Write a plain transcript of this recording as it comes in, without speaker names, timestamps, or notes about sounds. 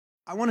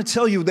I want to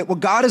tell you that what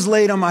God has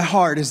laid on my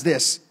heart is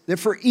this, that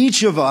for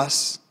each of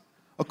us,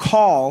 a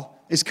call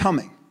is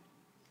coming.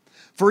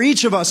 For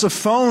each of us, a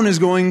phone is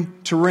going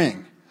to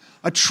ring.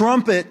 A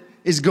trumpet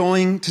is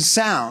going to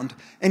sound.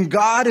 And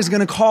God is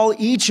going to call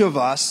each of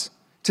us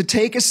to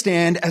take a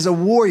stand as a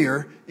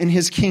warrior in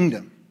his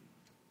kingdom.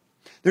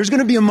 There's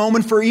going to be a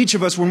moment for each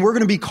of us when we're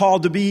going to be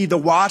called to be the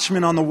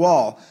watchman on the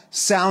wall,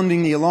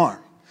 sounding the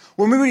alarm.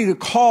 When we're going to be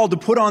called to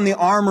put on the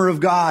armor of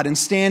God and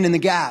stand in the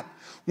gap.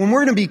 When we're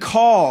going to be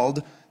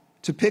called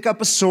to pick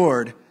up a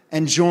sword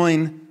and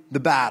join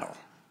the battle.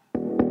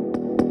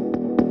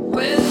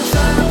 When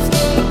times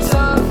get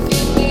tough,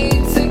 you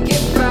need to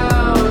get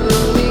down.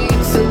 No need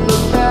to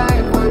look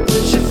backward,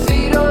 put your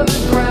feet on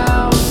the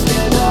ground.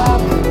 Stand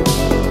up,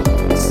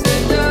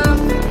 stand up.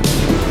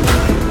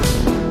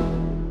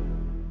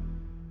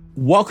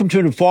 Welcome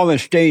to The Fallen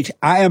State.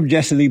 I am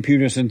Jesse Lee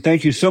Peterson.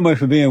 Thank you so much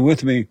for being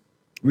with me.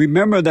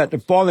 Remember that The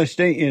Fallen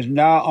State is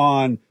now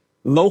on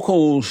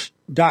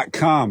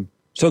locals.com.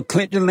 So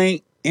click the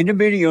link in the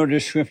video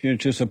description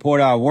to support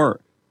our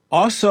work.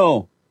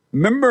 Also,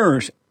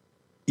 members,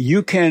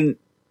 you can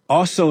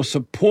also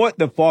support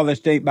The Fallen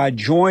State by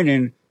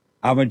joining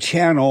our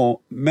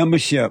channel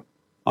membership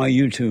on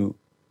YouTube.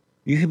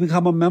 You can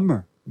become a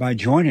member by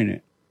joining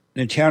it,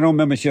 the channel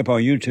membership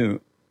on YouTube.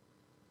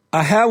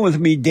 I have with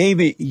me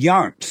David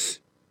Younts.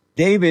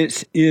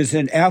 David is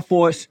an Air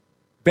Force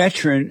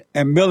veteran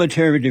and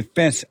military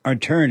defense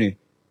attorney.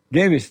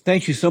 David,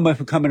 thank you so much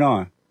for coming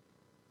on.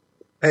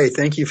 Hey,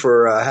 thank you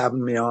for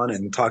having me on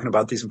and talking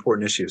about these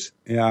important issues.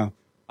 Yeah.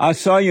 I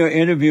saw your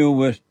interview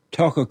with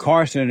Tucker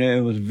Carlson, and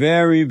it was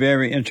very,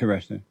 very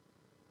interesting.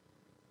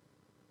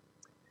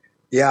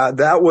 Yeah,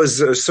 that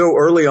was so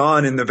early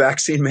on in the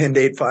vaccine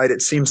mandate fight,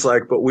 it seems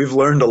like, but we've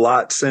learned a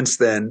lot since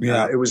then.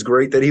 Yeah. It was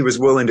great that he was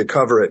willing to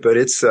cover it, but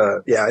it's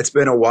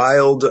been a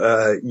wild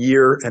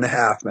year and a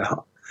half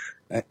now.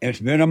 It's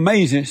been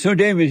amazing. So,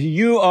 David,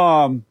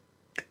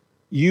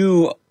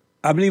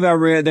 I believe I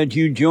read that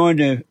you joined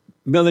the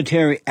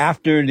military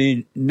after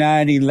the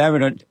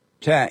 9/11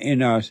 attack in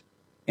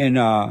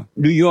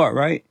New York,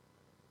 right?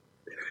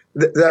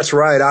 That's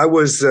right. I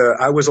was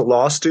a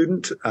law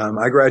student.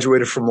 I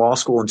graduated from law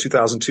school in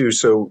 2002.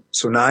 So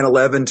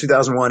 9/11,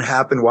 2001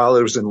 happened while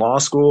I was in law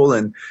school.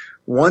 And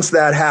once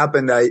that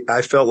happened,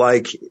 I felt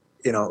like,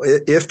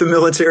 if the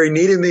military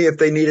needed me, if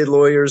they needed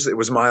lawyers, it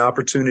was my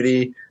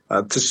opportunity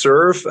to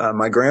serve.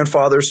 My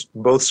grandfathers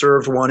both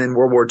served, one in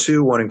World War II,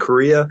 one in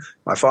Korea.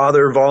 My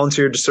father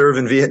volunteered to serve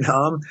in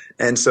Vietnam.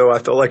 And so I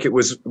felt like it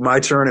was my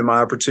turn and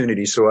my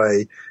opportunity. So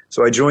I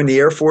joined the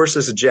Air Force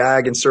as a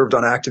JAG and served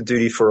on active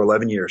duty for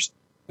 11 years.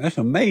 That's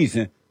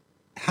amazing.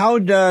 How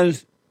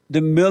does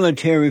the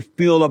military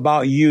feel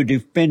about you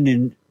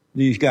defending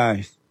these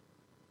guys?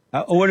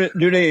 Do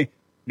they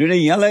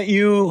yell at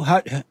you?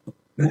 What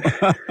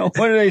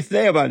do they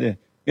say about it?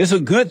 It's a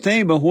good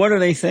thing, but what are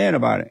they saying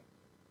about it?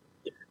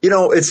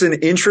 It's an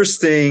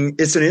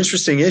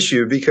interesting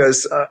issue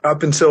because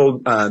up until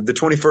the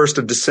 21st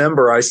of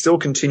December, I still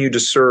continued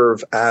to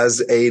serve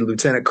as a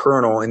lieutenant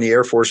colonel in the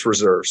Air Force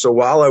Reserve. So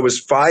while I was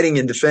fighting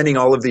and defending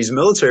all of these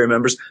military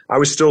members, I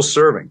was still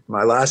serving.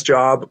 My last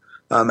job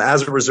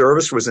as a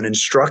reservist was an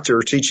instructor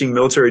teaching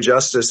military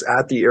justice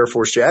at the Air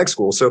Force JAG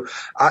School. So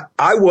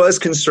I was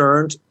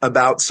concerned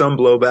about some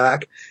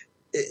blowback.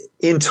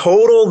 In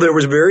total, there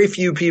was very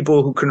few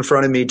people who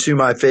confronted me to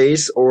my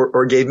face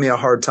or gave me a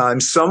hard time.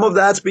 Some of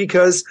that's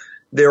because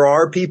there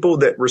are people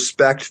that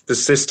respect the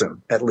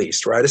system, at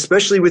least, right?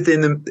 Especially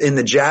in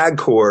the JAG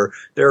Corps,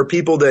 there are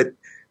people that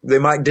they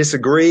might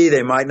disagree,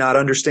 they might not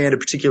understand a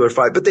particular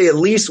fight, but they at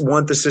least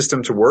want the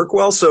system to work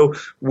well. So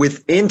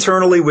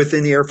internally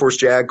within the Air Force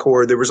JAG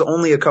Corps, there was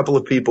only a couple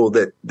of people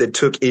that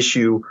took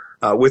issue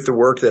with the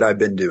work that I've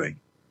been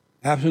doing.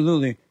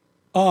 Absolutely.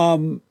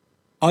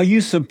 Are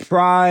you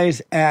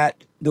surprised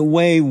at the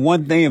way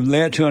one thing have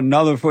led to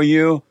another for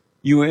you?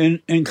 You were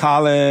in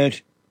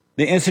college.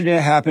 The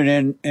incident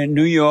happened in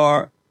New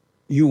York.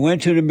 You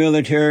went to the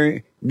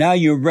military. Now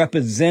you're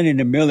representing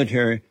the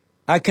military.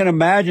 I can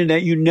imagine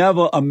that you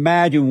never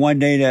imagined one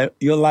day that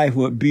your life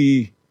would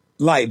be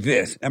like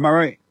this. Am I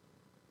right?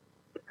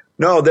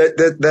 No,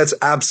 that's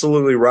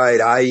absolutely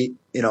right. I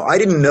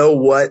didn't know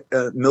what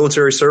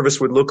military service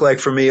would look like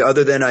for me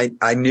other than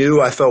I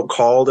knew I felt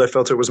called. I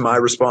felt it was my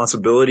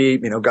responsibility.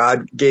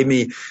 God gave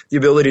me the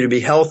ability to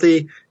be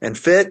healthy and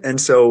fit. And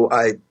so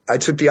I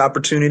took the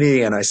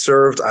opportunity and I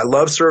served. I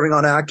love serving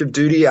on active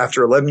duty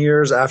after 11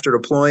 years after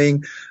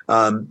deploying.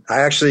 I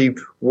actually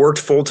worked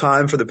full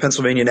time for the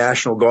Pennsylvania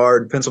National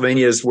Guard.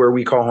 Pennsylvania is where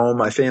we call home,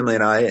 my family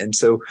and I. And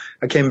so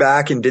I came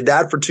back and did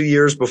that for 2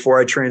 years before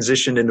I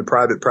transitioned into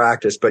private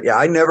practice. But yeah,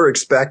 I never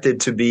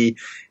expected to be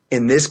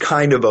in this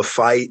kind of a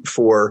fight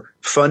for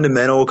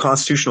fundamental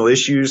constitutional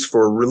issues,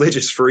 for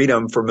religious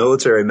freedom for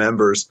military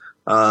members.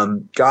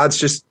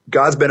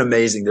 God's been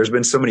amazing. There's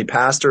been so many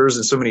pastors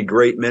and so many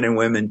great men and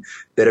women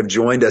that have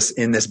joined us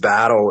in this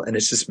battle. And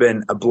it's just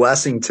been a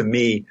blessing to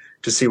me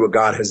to see what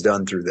God has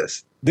done through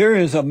this. There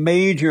is a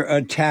major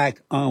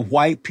attack on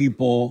white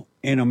people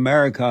in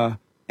America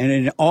and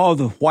in all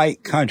the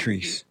white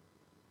countries.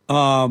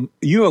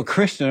 you're a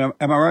Christian,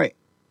 am I right?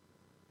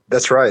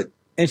 That's right.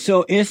 And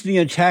so is the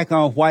attack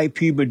on white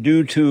people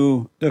due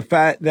to the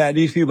fact that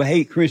these people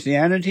hate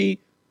Christianity,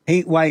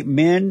 hate white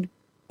men,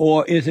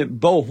 or is it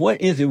both?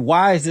 What is it?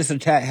 Why is this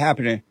attack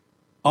happening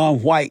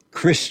on white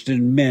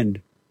Christian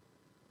men?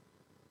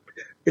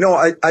 You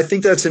know, I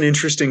think that's an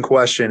interesting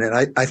question.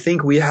 And I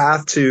think we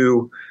have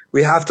to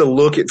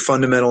look at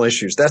fundamental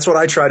issues. That's what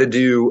I try to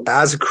do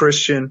as a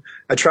Christian.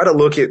 I try to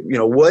look at,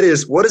 what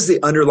is the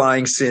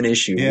underlying sin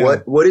issue?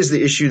 Yeah. What is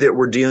the issue that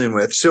we're dealing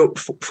with? So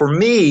for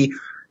me,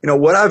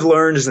 what I've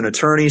learned as an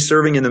attorney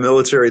serving in the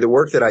military, the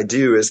work that I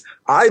do is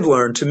I've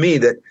learned to me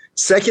that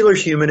secular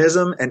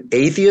humanism and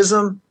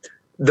atheism,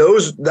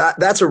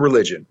 that's a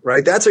religion,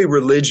 right? That's a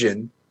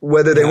religion.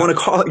 Whether they want to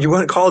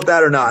call it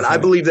that or not, I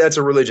believe that's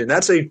a religion.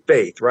 That's a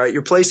faith, right?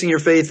 You're placing your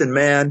faith in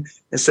man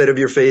instead of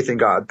your faith in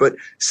God. But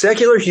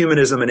secular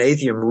humanism and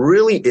atheism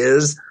really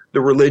is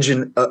the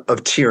religion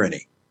of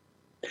tyranny.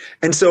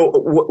 And so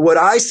what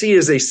I see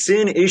is a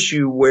sin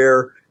issue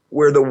where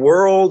the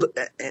world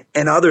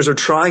and others are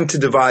trying to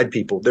divide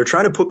people. They're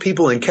trying to put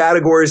people in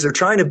categories. They're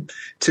trying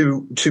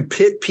to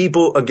pit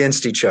people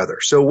against each other.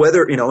 So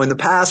whether, in the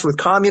past with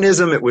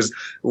communism, it was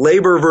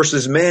labor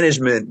versus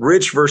management,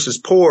 rich versus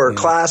poor,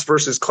 class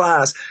versus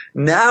class.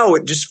 Now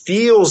it just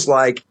feels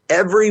like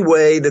every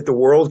way that the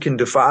world can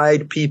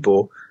divide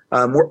people,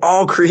 we're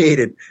all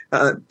created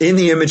in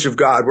the image of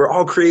God. We're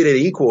all created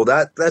equal.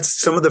 That's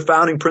some of the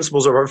founding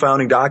principles of our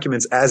founding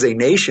documents as a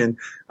nation.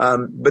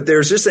 But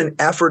there's just an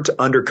effort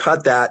to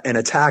undercut that and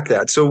attack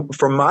that. So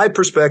from my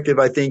perspective,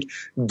 I think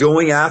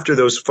going after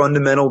those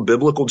fundamental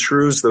biblical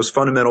truths, those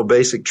fundamental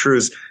basic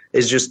truths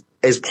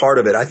is part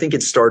of it. I think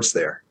it starts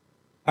there.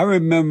 I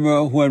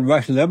remember when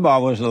Rush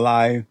Limbaugh was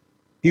alive,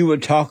 he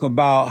would talk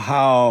about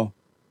how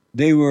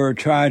they were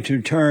trying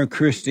to turn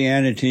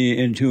Christianity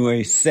into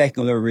a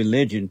secular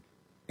religion.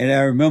 And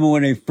I remember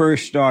when they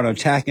first started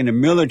attacking the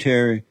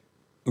military,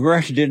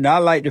 Rush did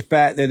not like the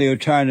fact that they were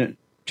trying to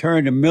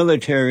turn the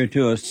military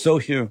into a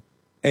social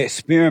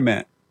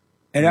experiment.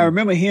 And I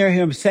remember hearing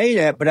him say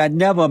that, but I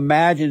never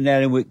imagined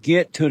that it would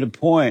get to the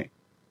point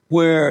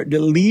where the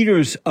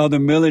leaders of the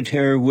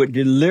military would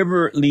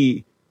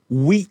deliberately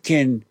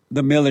weaken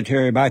the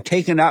military by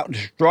taking out the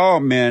straw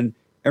men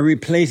and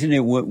replacing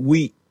it with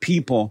weak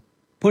people,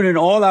 putting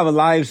all our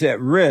lives at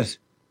risk.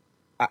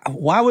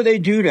 Why would they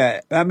do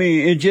that? I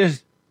mean,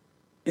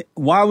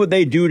 why would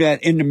they do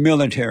that in the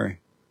military?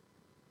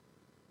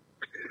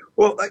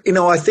 Well,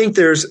 I think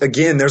there's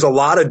a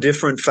lot of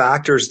different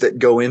factors that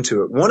go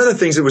into it. One of the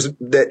things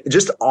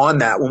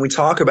when we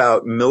talk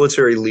about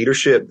military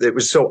leadership that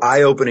was so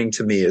eye-opening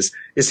to me is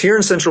here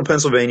in central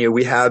Pennsylvania,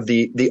 we have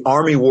the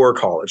Army War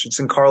College. It's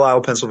in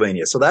Carlisle,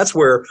 Pennsylvania. So that's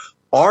where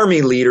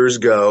Army leaders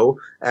go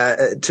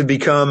to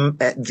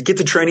get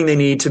the training they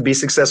need to be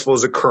successful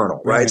as a colonel,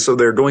 right? So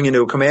they're going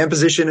into a command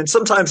position, and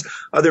sometimes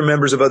other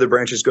members of other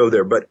branches go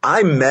there. But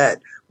I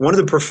met one of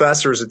the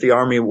professors at the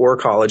Army War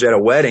College at a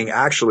wedding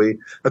actually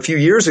a few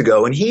years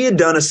ago, and he had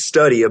done a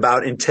study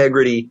about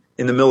integrity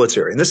in the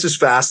military. And this is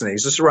fascinating.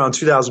 This is around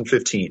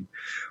 2015.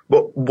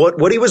 But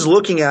what he was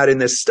looking at in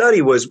this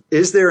study was,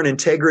 is there an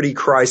integrity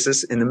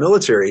crisis in the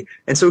military?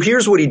 And so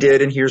here's what he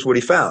did, and here's what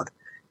he found.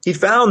 He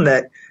found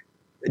that,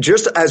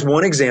 just as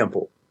one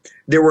example,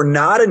 there were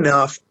not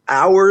enough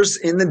hours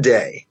in the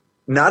day,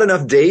 not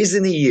enough days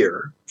in the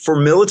year for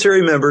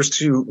military members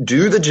to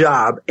do the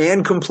job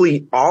and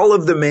complete all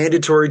of the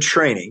mandatory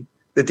training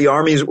that the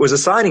Army was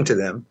assigning to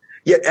them.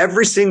 Yet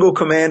every single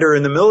commander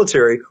in the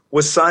military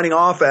was signing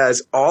off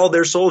as all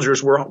their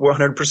soldiers were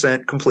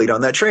 100% complete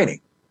on that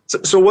training.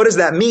 So what does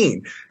that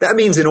mean? That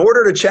means in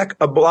order to check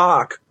a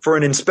block for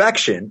an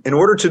inspection, in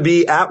order to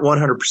be at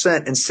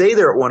 100% and say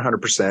they're at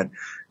 100%,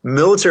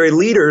 military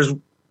leaders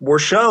were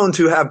shown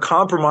to have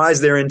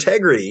compromised their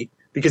integrity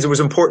because it was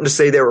important to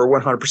say they were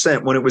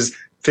 100% when it was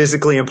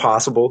physically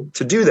impossible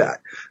to do that.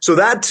 So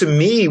that to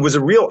me was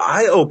a real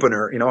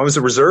eye-opener. I was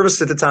a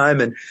reservist at the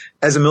time, and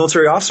as a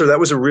military officer, that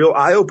was a real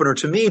eye-opener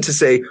to me to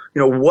say,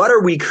 what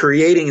are we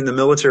creating in the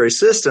military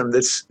system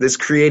that's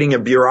creating a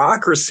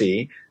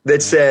bureaucracy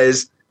that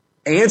says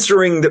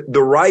answering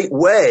the right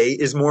way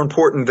is more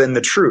important than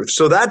the truth.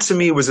 So that to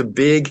me was a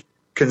big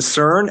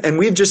concern. And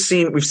we've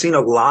seen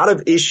a lot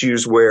of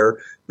issues where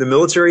the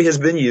military has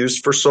been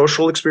used for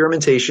social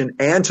experimentation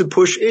and to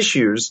push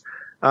issues.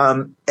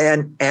 And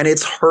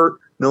it's hurt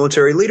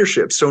military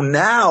leadership. So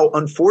now,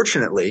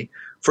 unfortunately,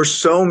 for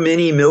so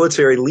many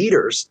military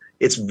leaders,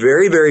 it's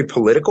very, very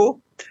political.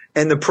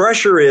 And the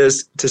pressure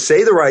is to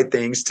say the right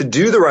things, to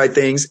do the right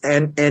things,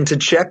 and to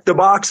check the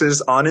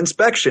boxes on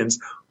inspections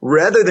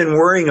rather than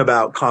worrying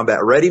about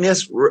combat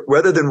readiness,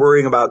 rather than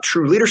worrying about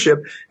true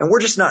leadership. And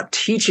we're just not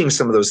teaching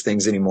some of those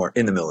things anymore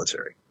in the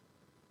military.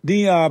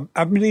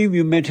 I believe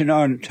you mentioned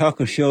on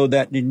Tucker Show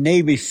that the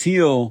Navy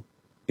SEAL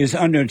is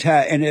under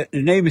attack, and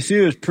the Navy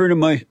SEAL is pretty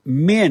much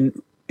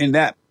men in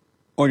that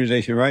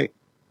organization, right?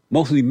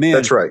 Mostly men.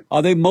 That's right.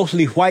 Are they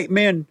mostly white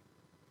men?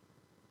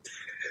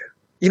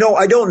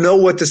 I don't know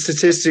what the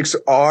statistics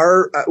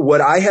are.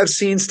 What I have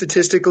seen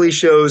statistically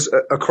shows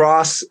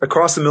across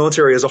the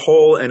military as a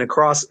whole and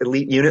across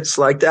elite units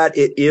like that,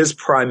 it is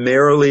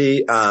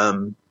primarily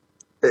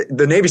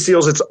the Navy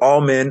SEALs. It's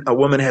all men. A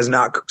woman has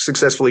not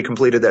successfully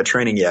completed that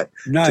training yet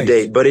to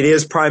date, but it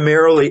is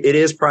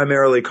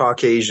primarily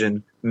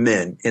Caucasian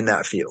men in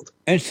that field.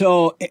 And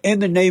so in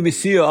the Navy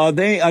SEAL, are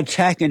they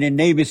attacking the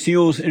Navy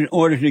SEALs in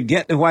order to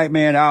get the white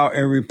man out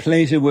and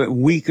replace it with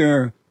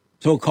weaker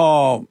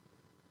so-called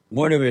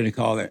whatever they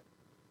call it,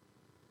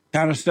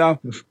 kind of stuff?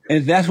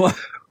 And that's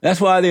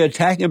why they're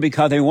attacking,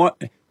 because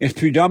it's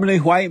predominantly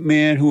white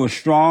men who are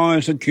strong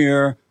and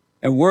secure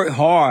and work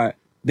hard.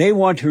 They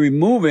want to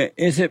remove it.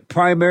 Is it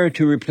primary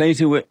to replace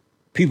it with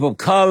people of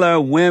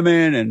color,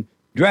 women, and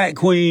drag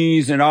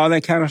queens and all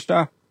that kind of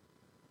stuff?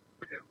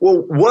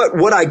 Well,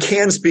 what I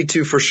can speak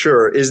to for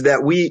sure is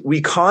that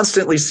we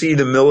constantly see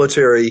the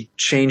military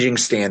changing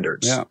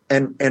standards. Yeah.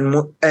 And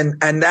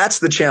that's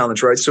the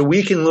challenge, right? So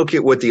we can look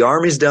at what the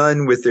Army's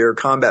done with their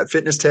combat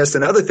fitness test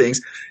and other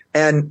things.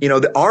 And,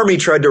 the Army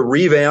tried to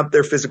revamp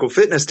their physical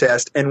fitness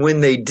test. And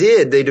when they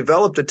did, they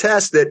developed a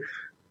test that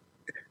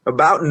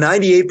about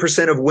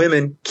 98% of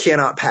women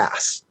cannot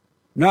pass.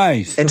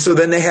 Nice. And so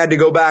then they had to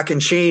go back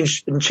and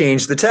change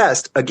the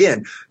test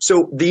again.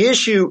 So the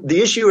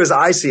issue as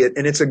I see it,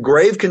 and it's a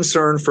grave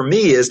concern for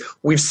me, is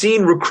we've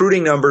seen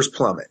recruiting numbers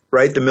plummet,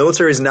 right? The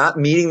military is not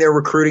meeting their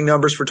recruiting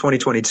numbers for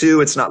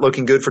 2022. It's not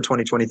looking good for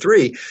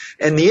 2023.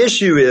 And the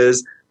issue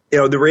is,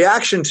 the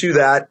reaction to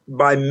that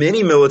by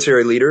many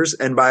military leaders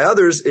and by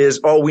others is,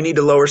 we need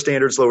to lower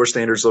standards.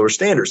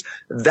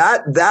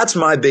 That's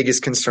my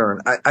biggest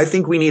concern. I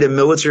think we need a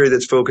military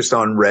that's focused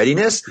on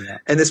readiness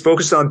and that's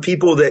focused on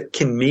people that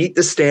can meet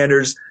the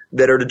standards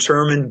that are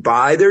determined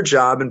by their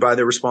job and by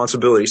their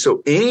responsibility.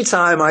 So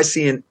anytime I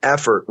see an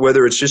effort,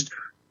 whether it's just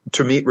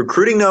to meet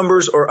recruiting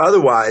numbers or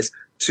otherwise,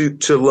 to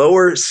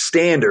lower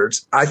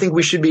standards, I think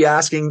we should be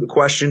asking the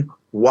question,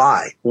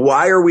 why?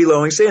 Why are we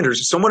lowering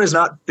standards? If someone is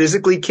not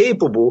physically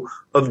capable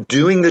of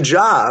doing the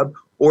job,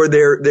 or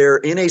they're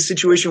in a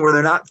situation where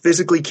they're not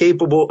physically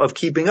capable of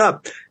keeping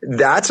up,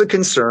 that's a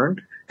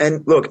concern.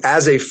 And look,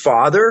 as a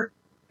father,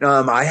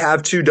 I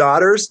have 2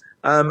 daughters.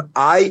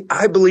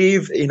 I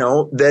believe,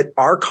 that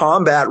our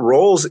combat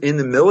roles in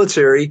the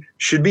military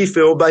should be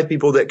filled by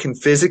people that can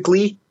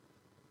physically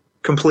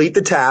complete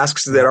the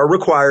tasks that are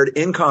required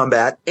in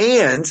combat.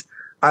 And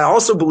I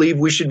also believe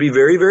we should be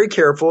very, very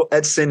careful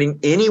at sending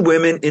any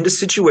women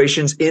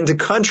into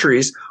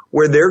countries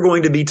where they're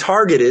going to be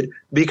targeted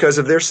because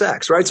of their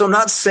sex, right? So I'm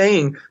not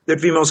saying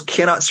that females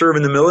cannot serve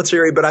in the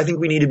military, but I think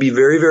we need to be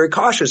very, very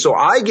cautious. So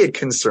I get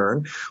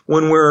concerned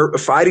when we're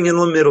fighting in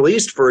the Middle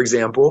East, for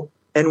example,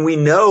 and we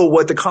know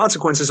what the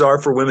consequences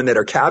are for women that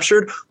are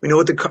captured. We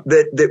know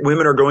that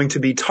women are going to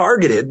be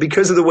targeted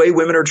because of the way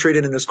women are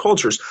treated in this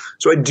cultures.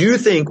 So I do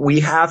think we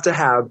have to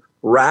have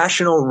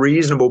rational,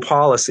 reasonable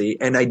policy,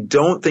 and I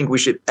don't think we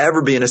should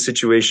ever be in a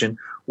situation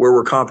where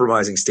we're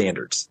compromising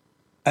standards.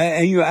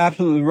 And you're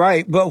absolutely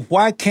right. But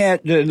why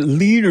can't the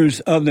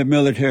leaders of the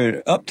military,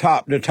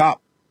 the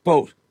top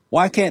folks,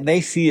 why can't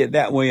they see it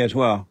that way as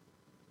well?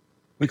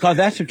 Because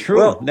that's the truth.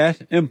 Well,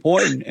 that's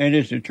important, and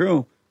it's the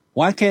truth.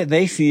 Why can't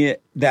they see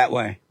it that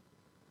way?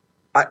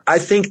 I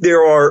think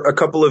there are a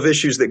couple of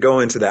issues that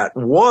go into that.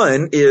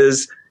 One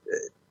is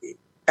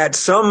at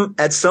some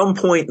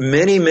point,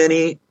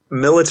 many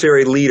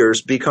military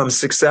leaders become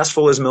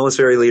successful as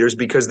military leaders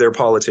because they're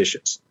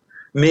politicians,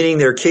 meaning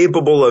they're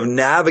capable of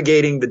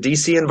navigating the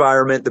DC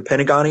environment, the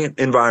Pentagon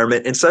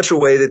environment in such a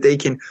way that they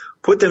can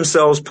put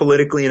themselves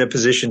politically in a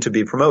position to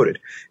be promoted.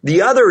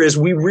 The other is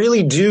we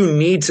really do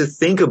need to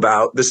think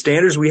about the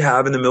standards we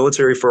have in the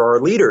military for our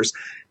leaders.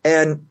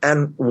 And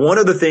one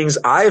of the things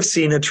I have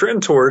seen a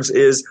trend towards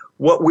is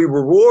what we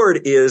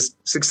reward is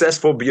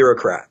successful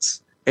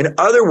bureaucrats. In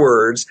other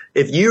words,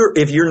 if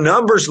your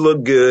numbers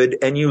look good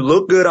and you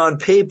look good on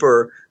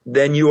paper,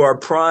 then you are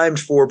primed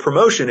for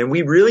promotion. And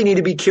we really need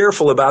to be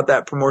careful about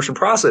that promotion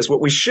process.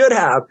 What we should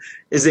have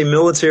is a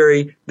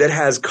military that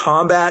has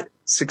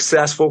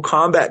successful,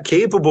 combat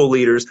capable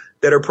leaders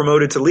that are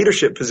promoted to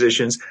leadership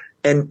positions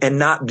and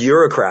not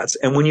bureaucrats.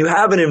 And when you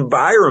have an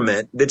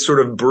environment that sort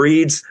of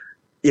breeds,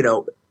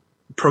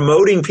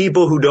 promoting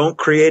people who don't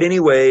create any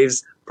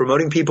waves,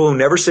 promoting people who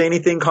never say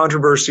anything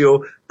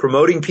controversial,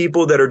 promoting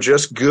people that are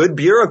just good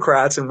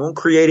bureaucrats and won't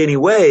create any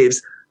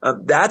waves,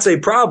 that's a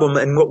problem.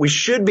 And what we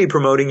should be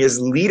promoting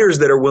is leaders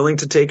that are willing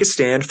to take a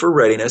stand for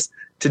readiness,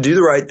 to do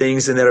the right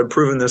things, and that have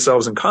proven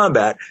themselves in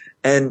combat.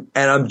 And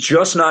I'm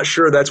just not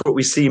sure that's what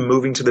we see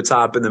moving to the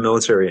top in the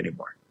military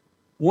anymore.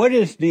 What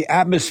is the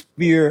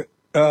atmosphere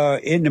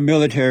in the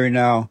military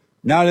now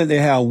that they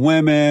have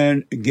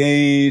women,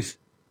 gays,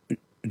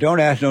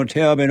 don't ask, don't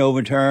tell, been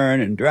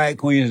overturned, and drag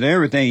queens and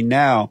everything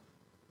now?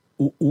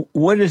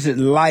 What is it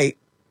like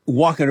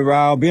walking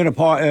around, being a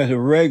part as a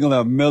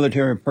regular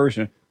military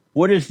person?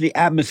 What is the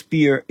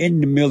atmosphere in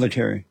the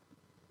military?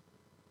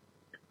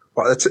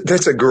 Well,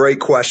 that's a great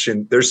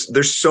question.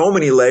 There's so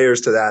many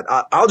layers to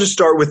that. I'll just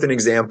start with an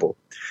example.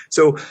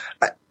 So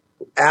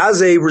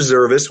as a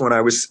reservist, when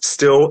I was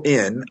still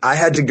in, I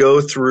had to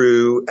go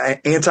through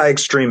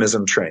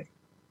anti-extremism training.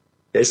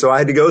 Okay, so I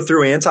had to go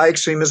through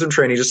anti-extremism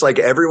training just like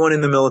everyone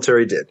in the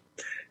military did.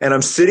 And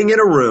I'm sitting in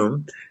a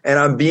room and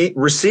I'm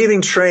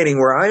receiving training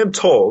where I am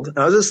told, and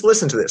I'll just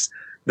listen to this.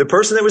 The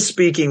person that was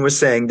speaking was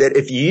saying that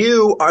if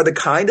you are the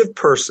kind of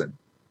person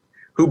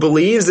who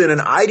believes in an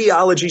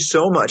ideology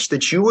so much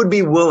that you would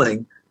be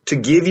willing to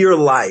give your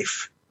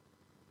life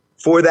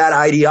for that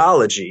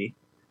ideology,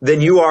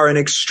 then you are an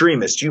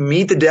extremist. You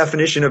meet the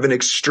definition of an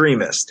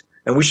extremist,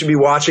 and we should be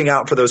watching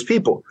out for those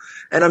people.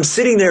 And I'm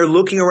sitting there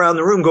looking around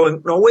the room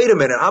going, no, wait a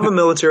minute. I'm a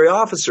military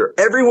officer.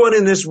 Everyone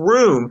in this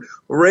room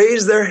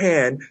raised their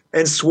hand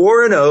and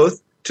swore an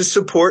oath to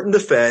support and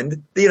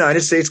defend the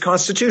United States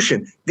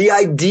Constitution. The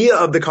idea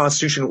of the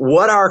Constitution,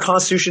 what our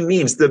Constitution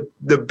means, the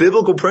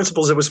biblical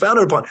principles it was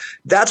founded upon.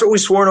 That's what we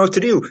swore an oath to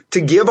do,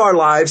 to give our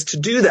lives to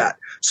do that.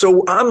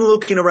 So I'm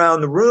looking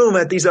around the room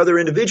at these other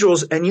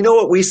individuals, and you know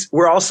what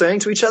we're all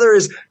saying to each other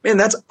is, man,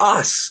 that's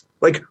us.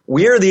 Like,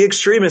 we're the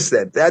extremists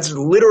then. That's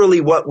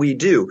literally what we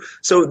do.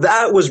 So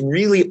that was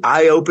really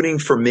eye-opening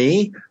for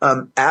me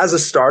as a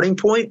starting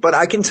point. But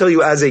I can tell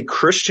you as a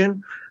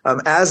Christian,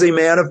 as a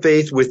man of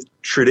faith with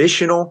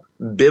traditional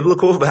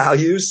biblical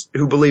values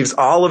who believes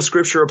all of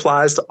Scripture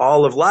applies to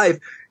all of life,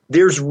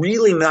 there's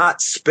really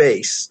not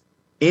space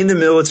in the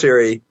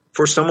military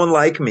for someone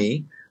like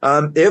me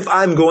if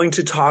I'm going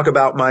to talk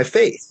about my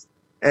faith.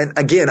 And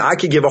again, I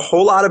could give a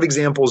whole lot of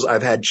examples.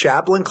 I've had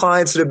chaplain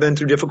clients that have been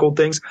through difficult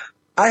things.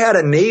 I had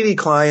a Navy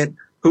client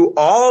who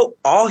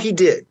all he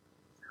did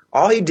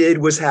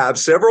was have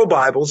several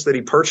Bibles that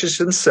he purchased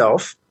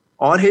himself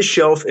on his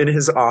shelf in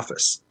his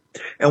office.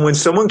 And when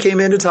someone came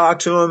in to talk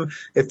to him,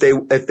 if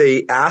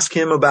they ask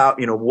him about,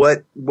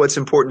 what's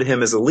important to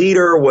him as a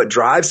leader, what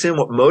drives him,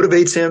 what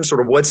motivates him, sort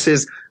of what's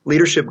his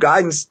leadership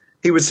guidance,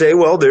 he would say,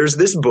 well, there's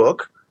this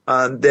book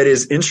that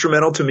is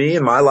instrumental to me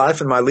in my life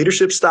and my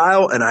leadership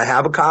style, and I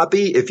have a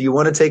copy. If you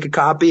want to take a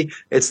copy,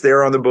 it's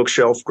there on the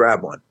bookshelf.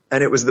 Grab one.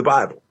 And it was the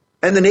Bible.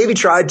 And the Navy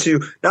tried to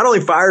not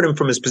only fired him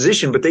from his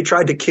position, but they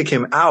tried to kick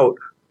him out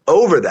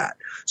over that.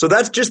 So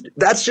that's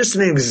just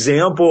an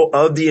example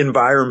of the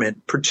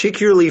environment,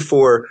 particularly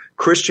for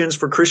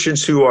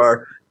Christians who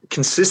are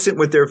consistent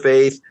with their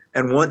faith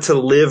and want to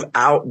live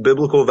out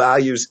biblical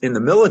values in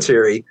the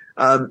military.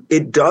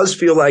 It does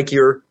feel like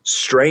you're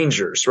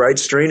strangers, right?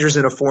 Strangers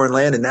in a foreign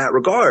land in that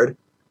regard.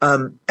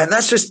 And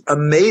that's just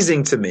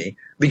amazing to me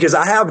because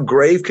I have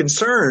grave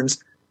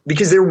concerns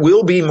because there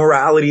will be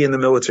morality in the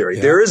military.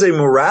 Yeah. There is a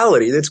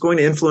morality that's going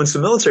to influence the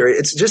military.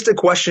 It's just a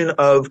question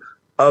of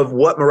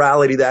what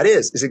morality that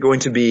is. Is it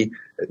going to be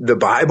the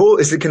Bible?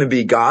 Is it going to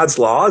be God's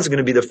law? Is it going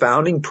to be the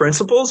founding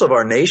principles of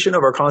our nation,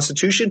 of our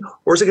Constitution?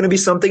 Or is it going to be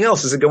something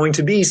else? Is it going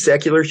to be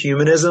secular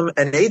humanism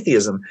and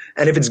atheism?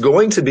 And if it's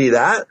going to be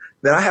that,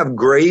 then I have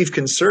grave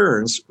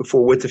concerns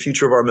for what the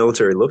future of our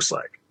military looks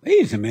like.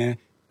 Amazing, man.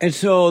 And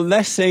so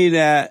let's say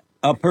that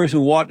a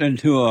person walked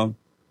into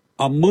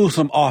a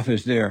Muslim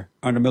office there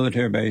on the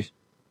military base,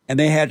 and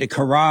they had the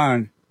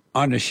Quran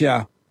on the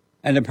shelf.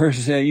 And the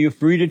person said, you're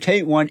free to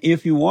take one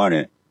if you want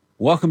it.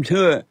 Welcome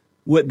to it.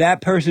 Would that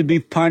person be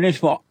punished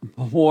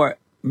for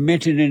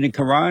mentioning the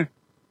Quran?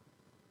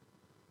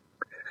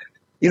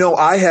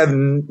 I have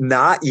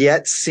not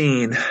yet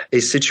seen a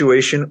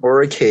situation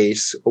or a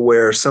case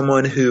where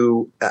someone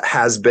who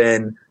has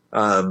been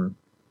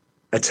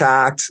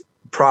attacked,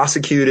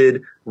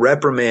 prosecuted,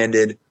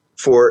 reprimanded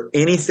for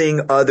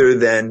anything other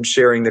than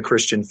sharing the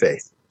Christian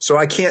faith. So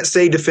I can't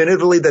say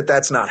definitively that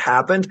that's not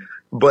happened.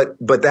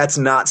 But that's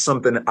not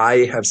something I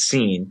have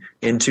seen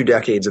in 2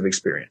 decades of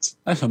experience.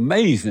 That's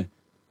amazing.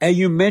 And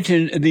you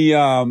mentioned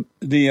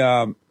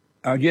the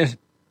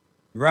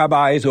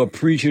rabbis or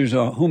preachers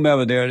or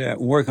whomever there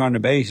that work on the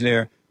base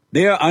there.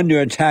 They're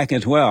under attack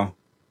as well.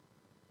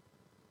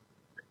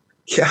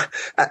 Yeah,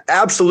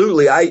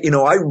 absolutely. I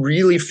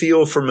really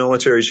feel for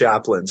military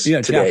chaplains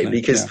today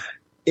because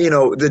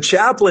the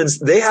chaplains,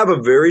 they have a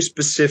very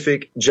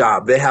specific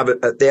job. They have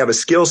a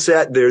skill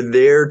set. They're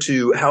there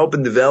to help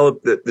and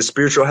develop the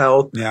spiritual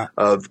health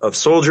of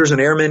soldiers and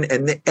airmen,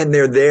 and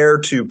they're there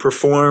to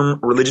perform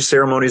religious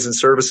ceremonies and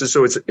services.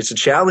 So it's a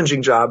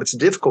challenging job. It's a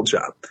difficult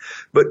job.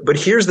 But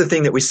here's the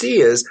thing that we see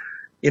is,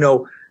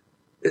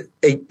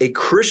 a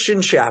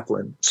Christian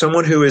chaplain,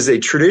 someone who is a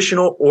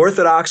traditional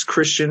Orthodox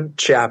Christian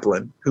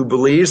chaplain who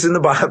believes in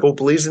the Bible,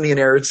 believes in the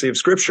inerrancy of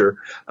Scripture,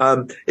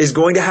 is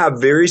going to have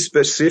very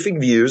specific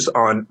views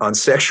on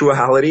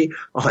sexuality,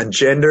 on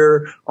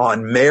gender,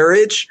 on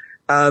marriage.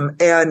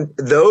 And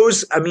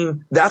those,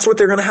 that's what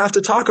they're going to have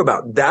to talk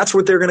about. That's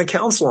what they're going to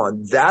counsel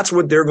on. That's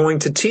what they're going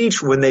to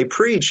teach when they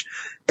preach.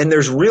 And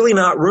there's really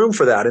not room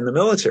for that in the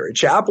military.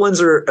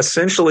 Chaplains are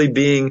essentially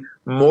being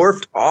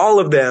morphed, all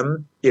of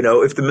them.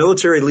 If the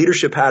military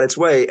leadership had its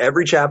way,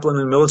 every chaplain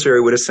in the military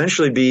would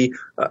essentially be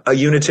a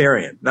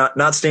Unitarian,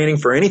 not standing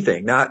for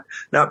anything, not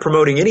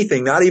promoting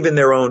anything, not even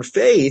their own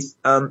faith.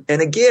 And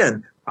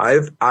again,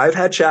 I've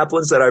had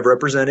chaplains that I've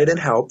represented and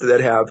helped that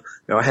have,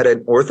 I had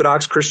an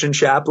Orthodox Christian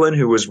chaplain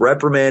who was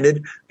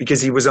reprimanded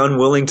because he was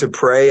unwilling to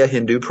pray a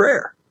Hindu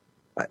prayer.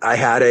 I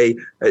had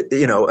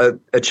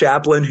a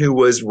chaplain who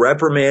was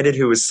reprimanded,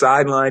 who was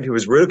sidelined, who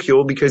was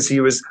ridiculed because he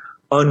was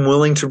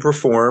unwilling to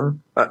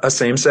perform a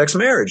same-sex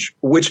marriage,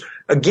 which,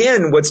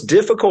 again, what's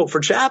difficult for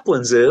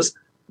chaplains is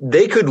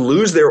they could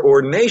lose their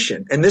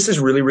ordination. And this is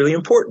really, really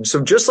important.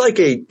 So just like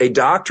a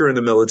doctor in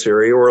the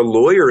military or a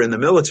lawyer in the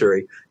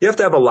military, you have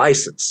to have a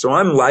license. So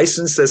I'm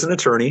licensed as an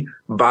attorney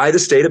by the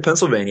state of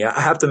Pennsylvania.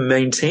 I have to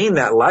maintain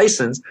that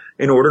license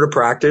in order to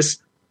practice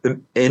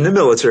in the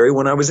military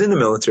when I was in the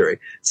military.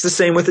 It's the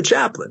same with a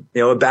chaplain.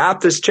 A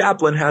Baptist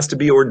chaplain has to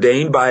be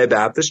ordained by a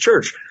Baptist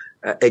church.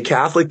 A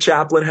Catholic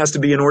chaplain has to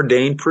be an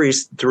ordained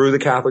priest through the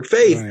Catholic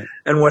faith. Right.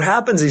 And what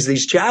happens is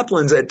these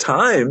chaplains at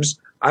times,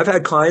 I've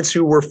had clients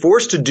who were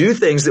forced to do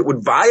things that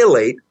would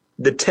violate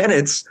the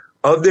tenets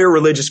of their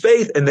religious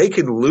faith, and they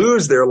could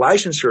lose their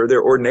licensure,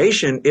 their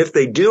ordination if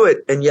they do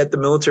it, and yet the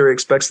military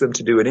expects them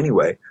to do it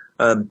anyway.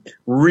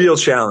 Real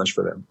challenge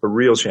for them, a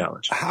real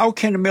challenge. How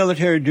can the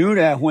military do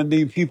that when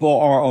these people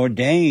are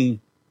ordained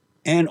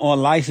and or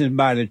licensed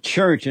by the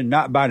church and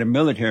not by the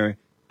military?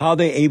 How are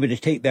they able to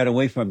take that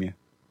away from you?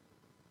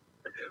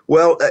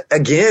 Well,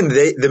 again,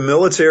 the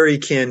military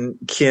can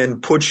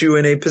put you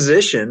in a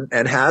position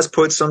and has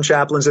put some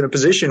chaplains in a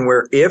position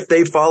where if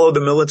they follow the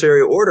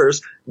military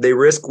orders, they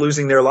risk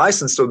losing their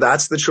license. So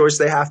that's the choice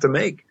they have to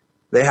make.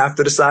 They have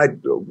to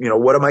decide,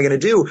 what am I going to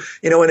do?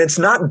 And it's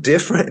not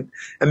different.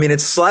 I mean,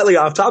 it's slightly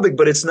off topic,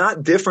 but it's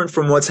not different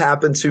from what's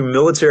happened to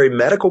military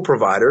medical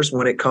providers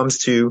when it comes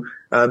to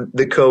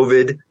the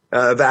COVID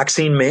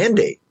vaccine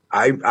mandate.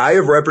 I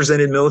have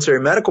represented military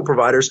medical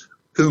providers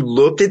who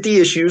looked at the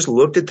issues,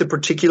 looked at the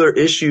particular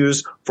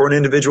issues for an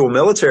individual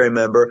military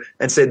member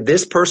and said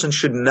this person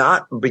should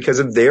not, because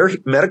of their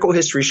medical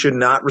history, should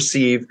not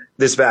receive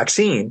this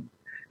vaccine.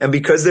 And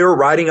because they were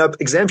writing up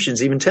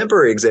exemptions, even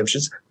temporary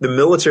exemptions, the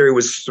military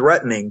was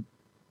threatening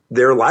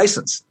their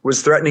license,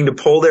 was threatening to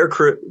pull their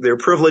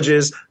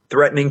privileges,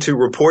 threatening to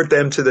report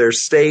them to their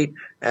state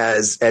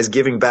as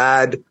giving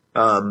bad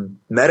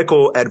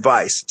medical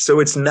advice.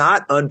 So it's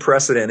not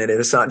unprecedented, and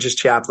it's not just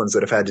chaplains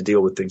that have had to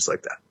deal with things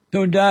like that.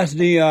 So does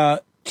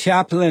the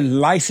chaplain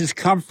license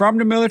come from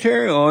the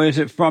military, or is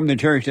it from the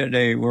church that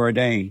they were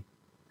ordained?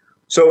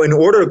 So in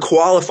order to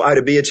qualify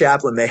to be a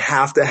chaplain, they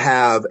have to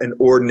have an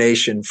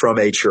ordination from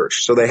a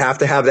church. So they have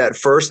to have that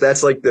first.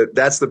 That's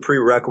the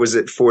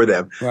prerequisite for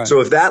them. Right. So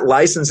if that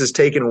license is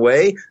taken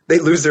away, they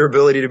lose their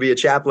ability to be a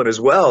chaplain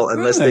as well,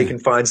 unless they can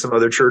find some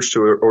other church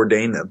to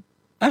ordain them.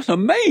 That's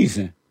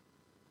amazing.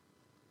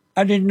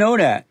 I didn't know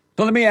that.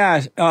 So let me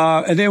ask,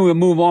 and then we'll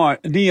move on.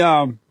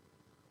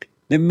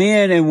 The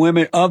men and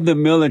women of the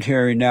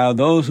military now,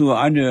 those who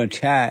are under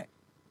attack,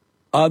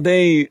 are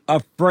they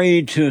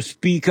afraid to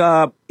speak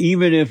up,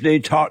 even if they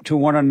talk to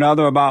one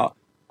another about,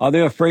 are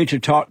they afraid to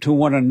talk to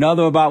one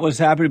another about what's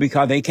happening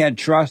because they can't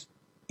trust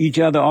each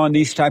other on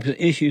these types of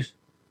issues?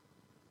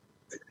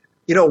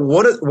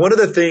 One of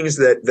the things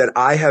that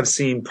I have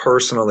seen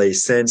personally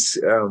since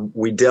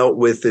we dealt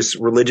with this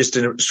religious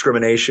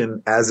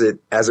discrimination as it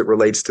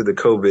relates to the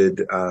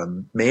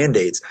COVID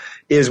mandates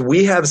is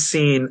we have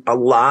seen a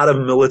lot of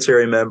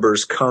military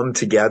members come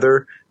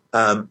together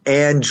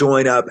and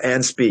join up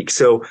and speak.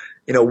 So,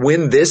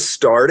 when this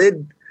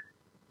started,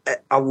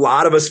 a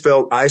lot of us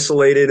felt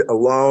isolated,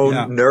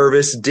 alone,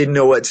 nervous, didn't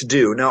know what to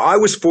do. Now, I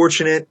was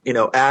fortunate,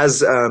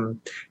 as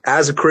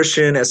a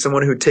Christian, as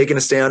someone who'd taken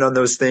a stand on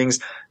those things.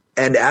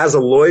 And as a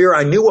lawyer,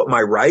 I knew what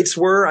my rights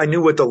were. I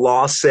knew what the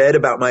law said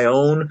about my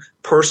own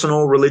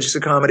personal religious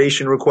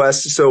accommodation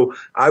requests. So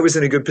I was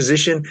in a good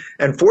position.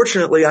 And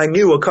fortunately, I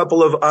knew a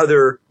couple of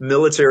other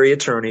military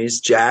attorneys,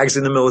 JAGs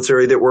in the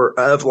military, that were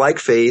of like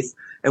faith.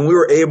 And we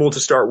were able to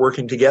start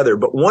working together.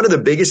 But one of the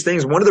biggest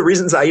things, one of the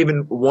reasons I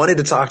even wanted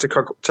to talk to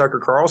Tucker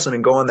Carlson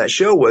and go on that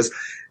show was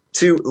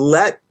to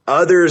let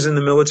others in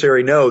the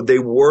military know they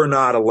were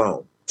not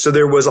alone. So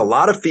there was a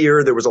lot of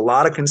fear. There was a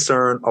lot of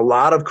concern. A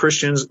lot of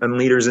Christians and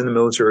leaders in the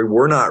military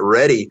were not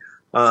ready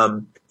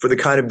for the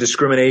kind of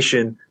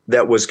discrimination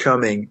that was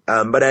coming.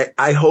 But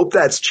I hope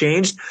that's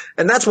changed.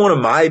 And that's one of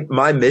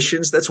my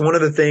missions. That's one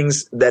of the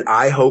things that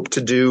I hope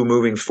to do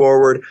moving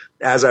forward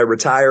as I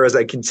retire, as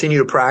I continue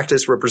to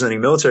practice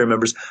representing military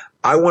members.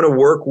 I want to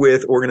work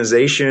with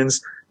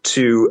organizations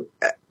to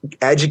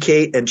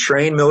educate and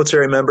train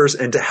military members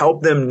and to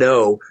help them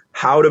know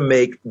how to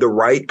make the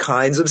right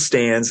kinds of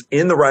stands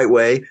in the right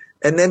way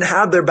and then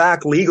have their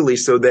back legally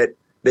so that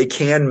they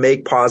can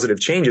make positive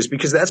changes,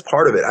 because that's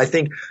part of it. I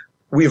think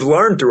we've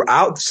learned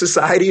throughout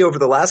society over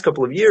the last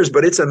couple of years,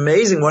 but it's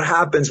amazing what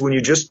happens when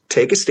you just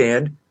take a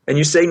stand and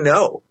you say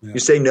no. Yeah. You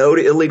say no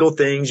to illegal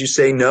things. You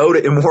say no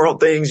to immoral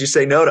things. You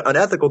say no to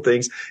unethical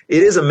things.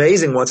 It is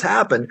amazing what's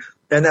happened.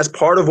 And that's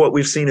part of what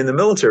we've seen in the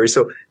military.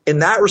 So in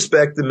that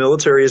respect, the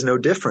military is no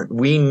different.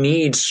 We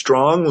need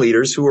strong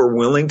leaders who are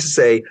willing to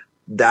say,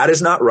 that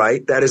is not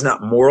right. That is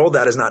not moral.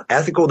 That is not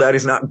ethical. That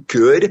is not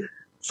good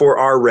for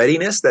our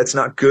readiness. That's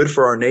not good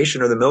for our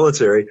nation or the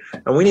military.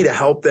 And we need to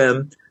help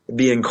them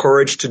be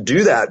encouraged to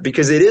do that,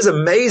 because it is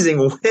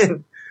amazing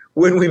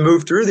when we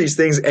move through these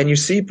things and you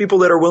see people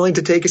that are willing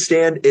to take a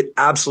stand, it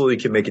absolutely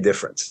can make a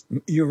difference.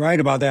 You're right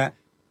about that.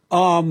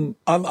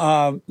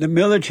 The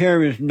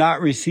military is not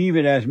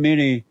receiving as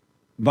many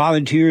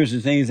volunteers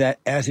and things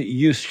as it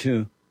used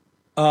to.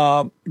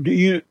 Can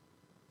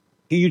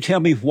you tell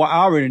me why?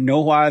 I already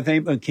know why I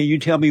think, but can you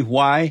tell me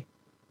why?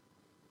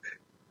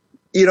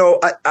 You know,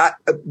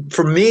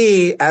 for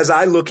me, as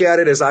I look at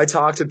it, as I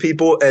talk to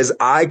people, as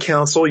I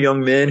counsel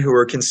young men who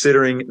are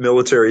considering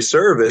military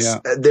service,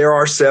 there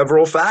are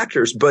several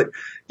factors. But,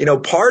 you know,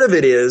 part of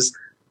it is,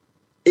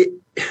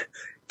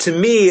 to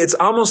me, it's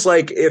almost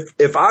like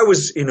if I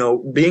was, you know,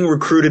 being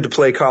recruited to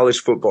play college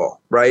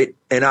football, right?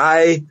 And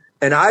I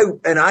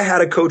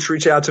had a coach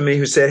reach out to me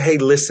who said, "Hey,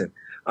 listen,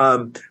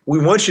 we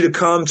want you to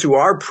come to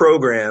our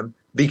program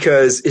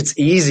because it's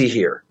easy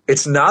here.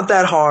 It's not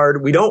that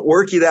hard. We don't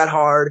work you that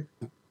hard.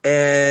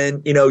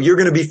 And, you know, you're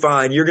going to be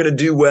fine. You're going to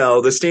do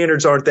well. The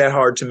standards aren't that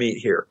hard to meet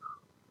here."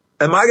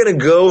 Am I going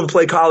to go and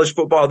play college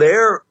football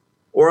there?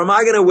 Or am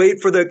I going to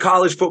wait for the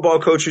college football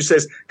coach who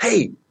says,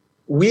 "Hey,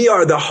 we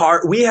have the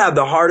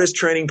hardest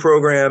training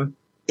program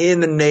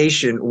in the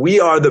nation. We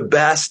are the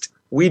best.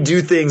 We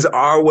do things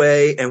our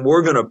way, and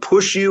we're going to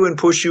push you and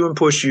push you and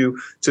push you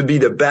to be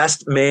the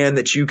best man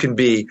that you can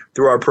be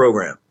through our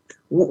program."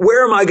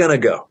 Where am I going to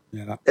go?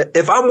 Yeah.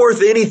 If I'm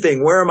worth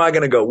anything, where am I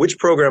going to go? Which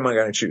program am I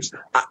going to choose?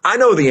 I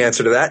know the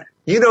answer to that.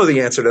 You know the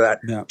answer to that.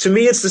 Yeah. To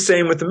me, it's the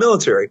same with the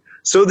military.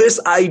 So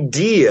this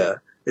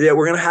idea that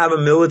we're going to have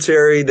a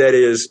military that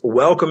is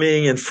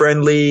welcoming and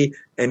friendly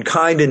and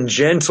kind and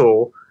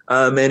gentle,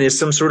 and is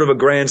some sort of a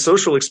grand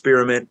social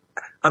experiment,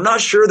 I'm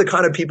not sure the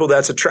kind of people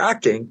that's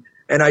attracting.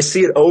 And I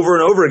see it over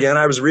and over again.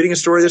 I was reading a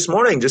story this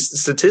morning, just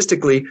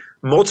statistically,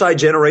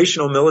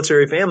 multi-generational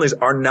military families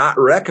are not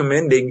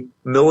recommending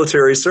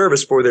military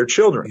service for their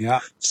children.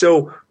 Yeah.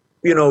 So,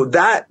 you know,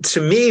 that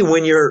to me,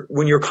 when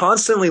you're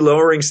constantly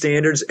lowering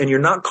standards and you're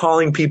not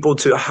calling people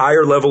to a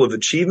higher level of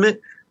achievement,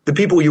 the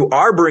people you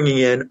are bringing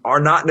in are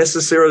not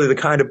necessarily the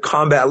kind of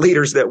combat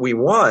leaders that we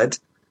want.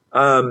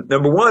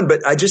 Number one,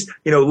 but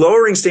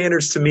lowering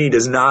standards to me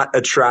does not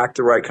attract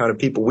the right kind of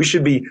people. We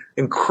should be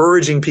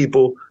encouraging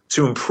people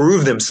to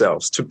improve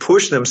themselves, to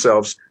push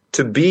themselves,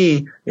 to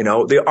be, you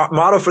know, the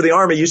motto for the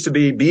Army used to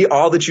be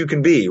all that you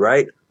can be,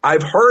 right?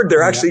 I've heard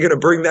they're actually going to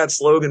bring that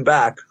slogan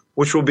back,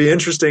 which will be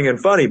interesting and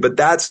funny, but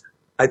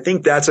I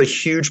think that's a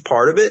huge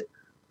part of it.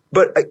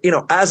 But, you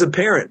know, as a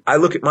parent, I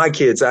look at my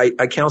kids, I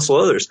counsel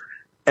others.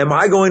 Am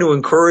I going to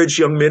encourage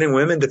young men and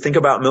women to think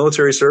about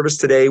military service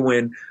today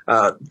when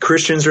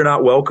Christians are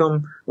not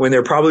welcome, when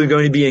they're probably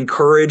going to be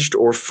encouraged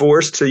or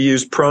forced to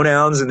use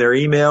pronouns in their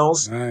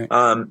emails,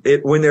 right.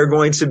 When they're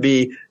going to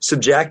be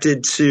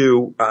subjected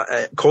to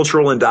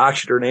cultural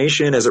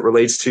indoctrination as it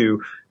relates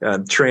to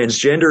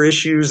transgender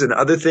issues and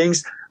other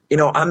things? You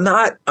know, I'm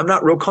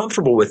not real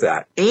comfortable with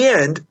that.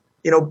 And,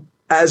 you know,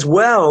 as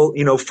well,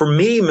 you know, for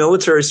me,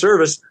 military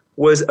service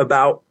was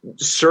about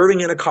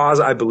serving in a cause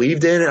I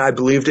believed in, and I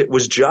believed it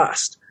was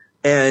just.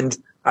 And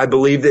I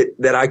believed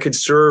that I could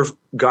serve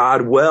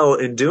God well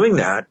in doing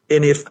that.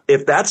 And if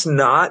that's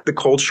not the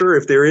culture,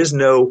 if there is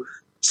no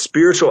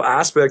spiritual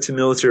aspect to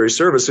military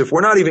service, if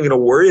we're not even going to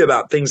worry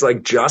about things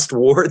like just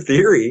war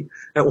theory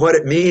and what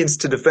it means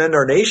to defend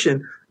our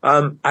nation,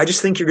 I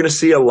just think you're going to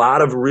see a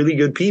lot of really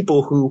good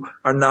people who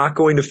are not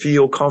going to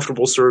feel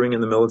comfortable serving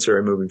in the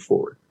military moving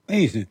forward.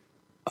 Amazing.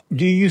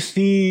 Do you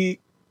see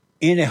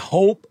any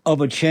hope of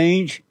a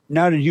change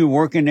now that you're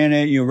working in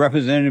it, you're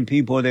representing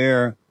people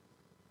there?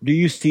 Do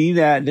you see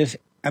that is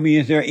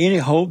there any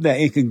hope that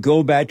it can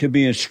go back to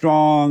being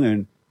strong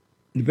and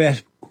the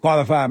best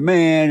qualified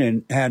man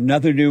and have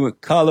nothing to do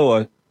with color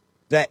or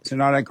sex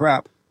and all that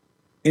crap?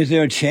 Is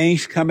there a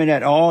change coming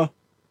at all?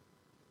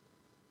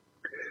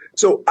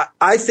 So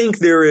I think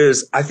there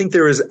is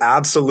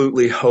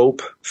absolutely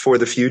hope for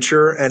the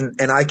future,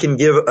 and I can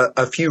give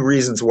a few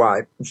reasons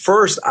why.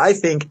 First, I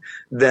think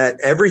that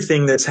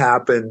everything that's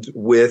happened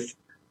with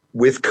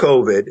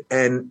COVID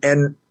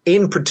and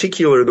in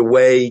particular the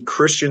way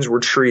Christians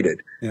were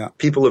treated,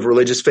 people of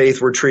religious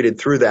faith were treated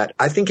through that,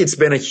 I think it's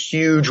been a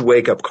huge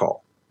wake-up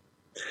call.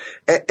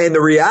 And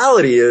the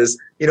reality is,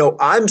 you know,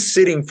 I'm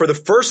sitting for the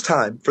first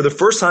time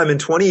in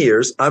 20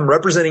 years, I'm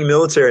representing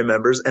military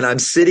members, and I'm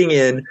sitting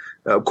in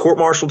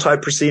court-martial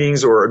type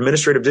proceedings or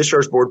administrative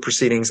discharge board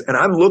proceedings, and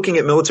I'm looking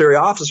at military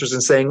officers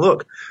and saying,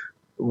 look,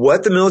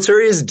 what the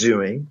military is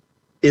doing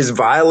is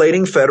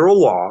violating federal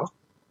law.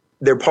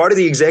 They're part of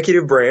the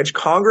executive branch.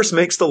 Congress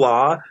makes the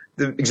law.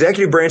 The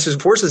executive branch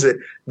enforces it.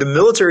 The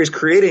military is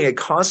creating a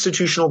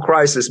constitutional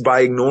crisis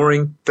by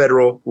ignoring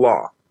federal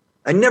law.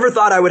 I never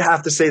thought I would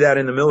have to say that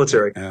in the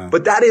military,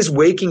 but that is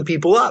waking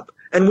people up.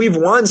 And we've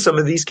won some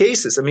of these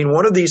cases. I mean,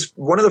 one of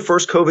the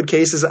first COVID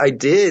cases I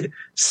did,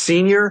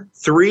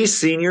 three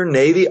senior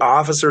Navy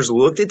officers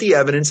looked at the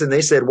evidence and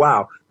they said,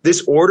 wow,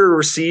 this order to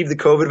receive the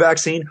COVID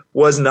vaccine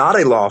was not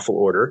a lawful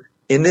order.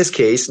 In this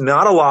case,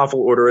 not a lawful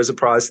order as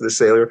apprised to the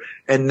sailor.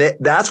 And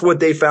that's what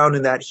they found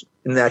in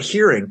that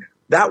hearing.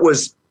 That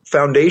was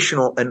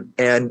foundational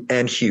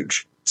and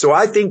huge. So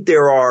I think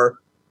there are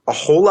a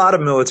whole lot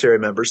of military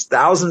members,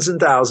 thousands and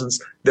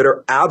thousands, that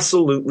are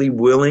absolutely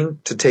willing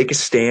to take a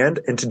stand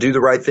and to do the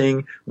right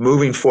thing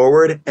moving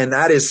forward. And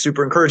that is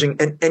super encouraging.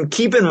 And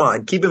keep in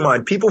mind,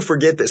 people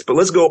forget this, but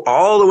let's go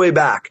all the way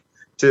back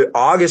to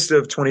August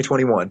of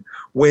 2021,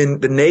 when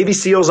the Navy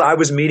SEALs I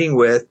was meeting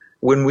with,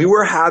 when we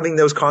were having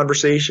those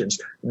conversations,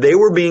 they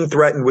were being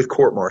threatened with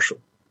court-martial.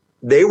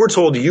 They were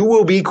told, you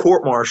will be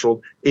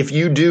court-martialed if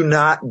you do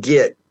not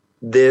get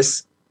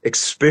this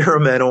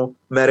experimental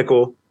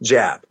medical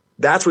jab.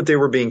 That's what they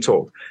were being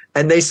told.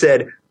 And they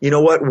said, you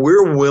know what?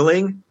 We're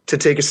willing to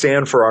take a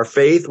stand for our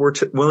faith. We're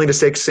willing to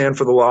take a stand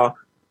for the law.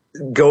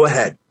 Go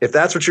ahead. If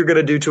that's what you're going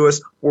to do to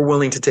us, we're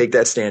willing to take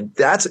that stand.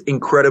 That's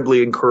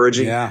incredibly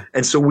encouraging. Yeah.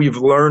 And so we've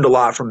learned a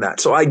lot from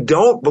that. So I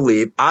don't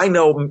believe, I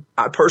know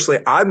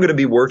personally, I'm going to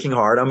be working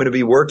hard. I'm going to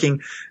be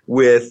working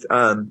with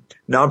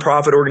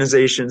nonprofit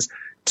organizations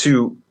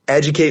to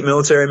educate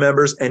military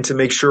members and to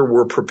make sure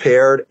we're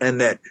prepared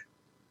and that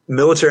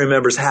military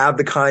members have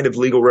the kind of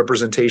legal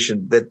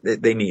representation that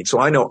they need. So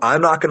I know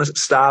I'm not going to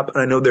stop. And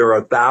I know there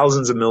are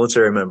thousands of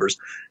military members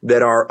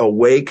that are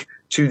awake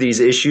to these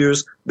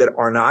issues, that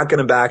are not going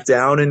to back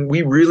down. And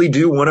we really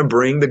do want to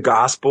bring the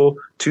gospel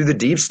to the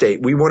deep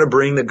state. We want to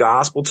bring the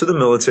gospel to the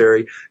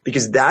military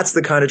because that's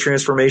the kind of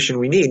transformation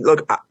we need.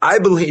 Look, I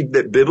believe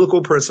that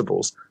biblical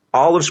principles,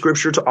 all of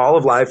scripture to all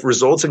of life,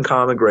 results in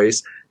common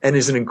grace and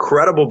is an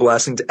incredible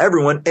blessing to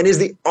everyone and is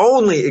the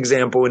only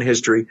example in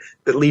history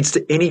that leads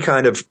to any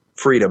kind of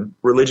freedom,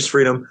 religious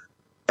freedom,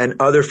 and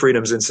other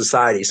freedoms in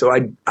society. So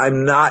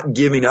I'm not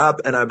giving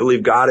up, and I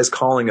believe God is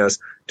calling us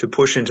to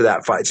push into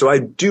that fight. So I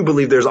do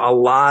believe there's a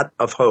lot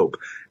of hope.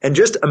 And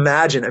just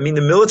imagine, I mean,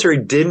 the military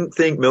didn't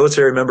think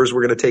military members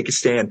were going to take a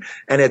stand.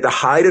 And at the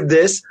height of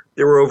this,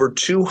 there were over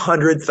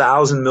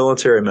 200,000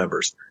 military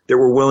members that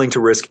were willing to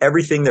risk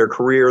everything, their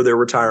career, their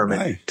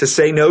retirement, to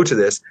say no to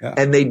this. Yeah.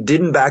 And they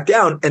didn't back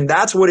down. And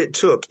that's what it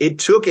took. It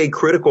took a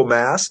critical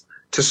mass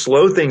to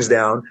slow things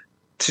down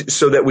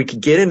so that we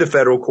could get into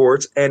federal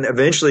courts and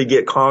eventually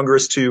get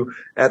Congress to,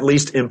 at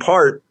least in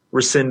part,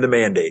 rescind the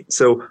mandate.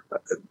 So,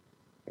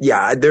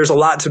 yeah, there's a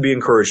lot to be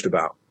encouraged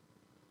about.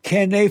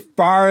 Can they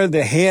fire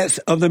the heads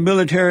of the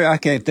military? I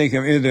can't think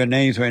of any of their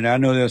names right now. I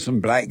know there's some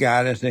black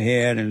guy that's the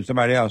head and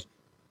somebody else.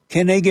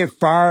 Can they get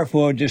fired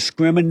for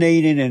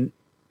discriminating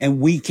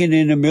and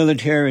weakening the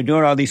military and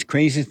doing all these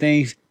crazy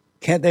things?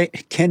 Can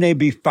they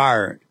be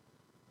fired?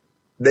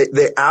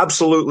 They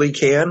absolutely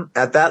can.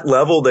 At that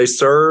level, they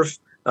serve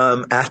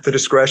at the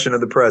discretion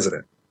of the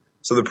president.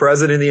 So the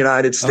president of the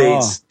United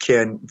States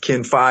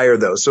can fire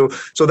those. So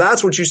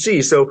that's what you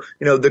see. So,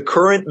 you know, the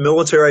current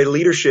military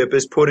leadership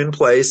is put in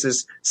place,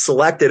 is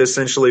selected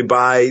essentially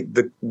by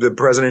the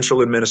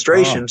presidential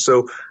administration.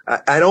 So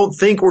I don't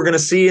think we're going to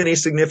see any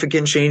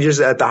significant changes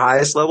at the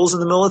highest levels in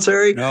the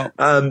military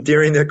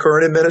during the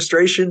current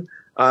administration.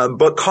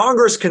 But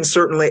Congress can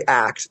certainly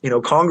act. You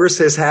know, Congress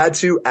has had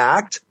to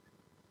act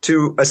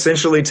to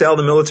essentially tell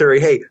the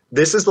military, hey,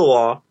 this is the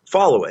law,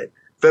 follow it.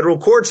 Federal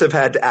courts have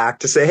had to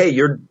act to say, hey,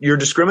 you're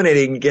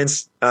discriminating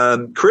against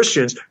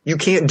Christians. You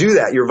can't do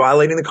that. You're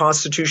violating the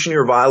Constitution.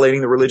 You're violating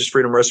the Religious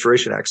Freedom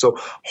Restoration Act. So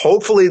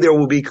hopefully there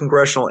will be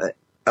congressional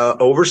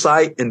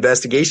oversight,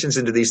 investigations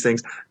into these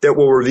things that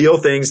will reveal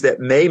things that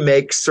may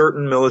make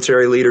certain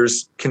military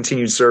leaders'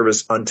 continued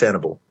service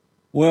untenable.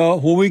 Well,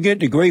 when we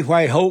get the Great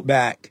White Hope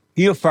back,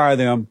 he'll fire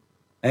them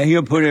and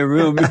he'll put in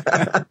real.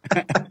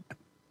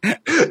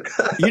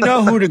 You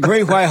know who the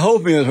Great White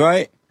Hope is,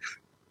 right?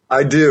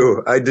 I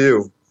do.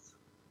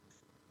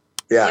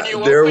 Yeah,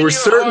 there were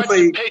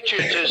certainly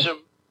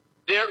patriotism.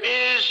 There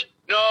is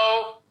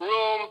no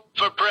room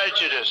for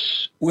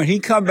prejudice. When he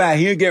come back,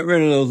 he'll get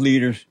rid of those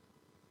leaders.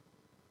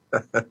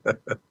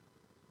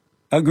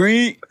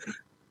 Agreed?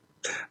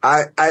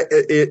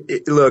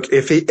 Look,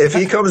 if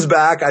he comes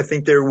back, I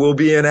think there will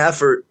be an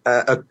effort,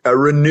 a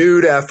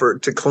renewed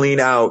effort to clean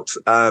out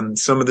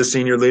some of the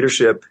senior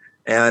leadership.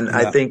 And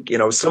I think, you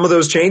know, some of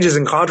those changes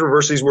and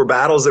controversies were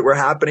battles that were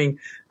happening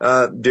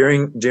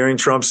during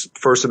Trump's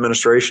first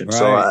administration. Right.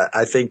 So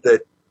I think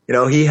that, you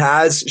know, he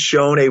has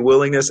shown a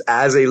willingness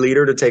as a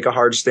leader to take a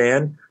hard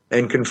stand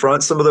and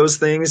confront some of those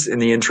things in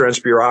the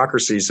entrenched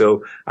bureaucracy.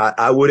 So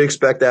I would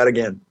expect that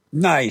again.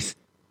 Nice.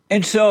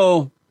 And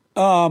so,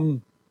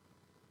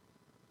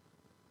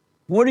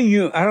 what do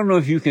you, I don't know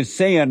if you can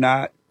say or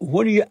not,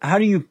 how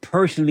do you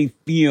personally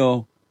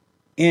feel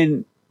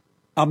in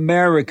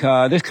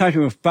America? This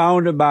country was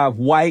founded by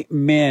white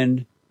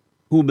men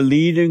who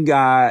believed in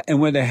God, and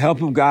with the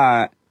help of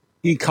God,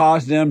 he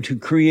caused them to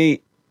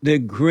create the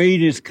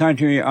greatest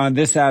country on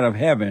this side of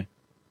heaven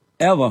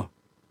ever.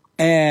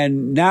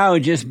 And now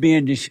just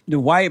being the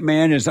white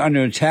man is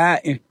under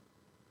attack,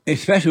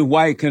 especially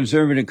white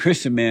conservative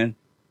Christian men.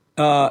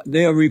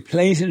 They are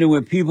replacing it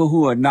with people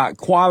who are not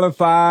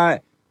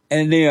qualified,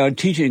 and they are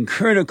teaching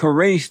critical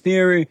race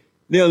theory.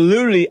 They're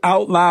literally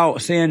out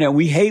loud saying that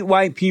we hate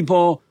white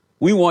people.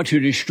 We want to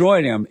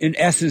destroy them. In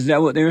essence,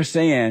 that's what they're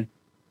saying.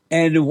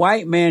 And the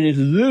white man is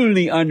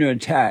literally under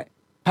attack.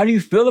 How do you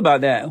feel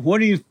about that? What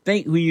do you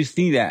think when you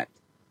see that?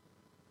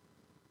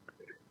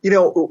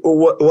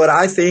 What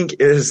I think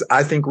is,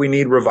 I think we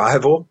need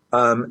revival,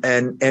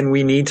 and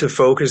we need to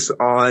focus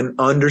on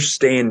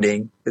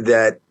understanding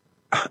that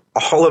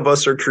all of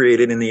us are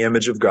created in the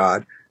image of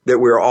God, that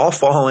we're all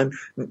fallen.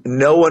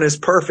 No one is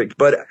perfect.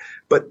 But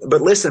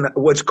listen,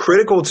 what's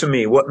critical to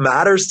me, what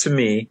matters to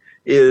me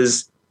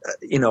is,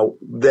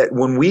 that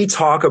when we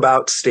talk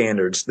about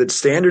standards, that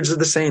standards are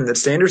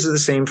the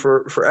same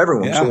for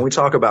everyone. Yeah. So when we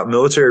talk about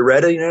military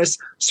readiness,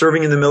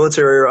 serving in the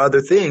military or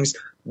other things,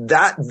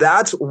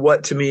 that's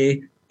what to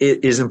me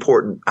is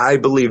important. I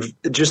believe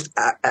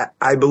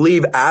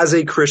as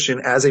a Christian,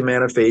 as a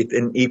man of faith,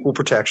 in equal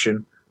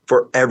protection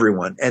for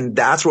everyone. And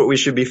that's what we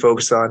should be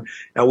focused on.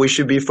 And we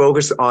should be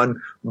focused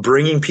on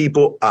bringing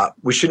people up.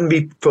 We shouldn't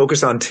be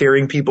focused on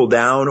tearing people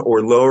down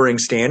or lowering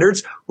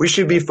standards. We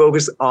should be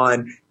focused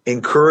on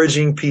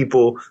encouraging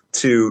people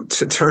to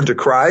turn to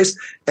Christ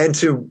and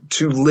to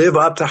live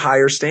up to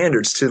higher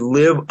standards, to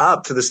live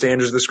up to the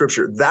standards of the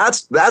Scripture.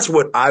 That's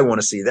what I want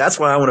to see. That's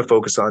what I want to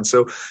focus on.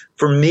 So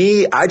for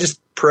me, I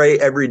just pray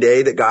every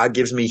day that God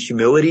gives me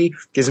humility,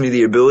 gives me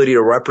the ability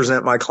to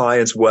represent my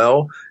clients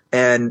well,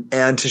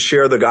 and to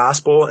share the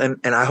gospel. And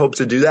I hope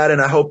to do that.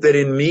 And I hope that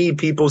in me,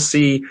 people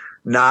see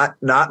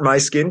not my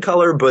skin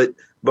color, but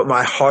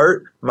my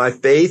heart, my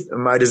faith,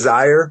 my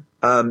desire.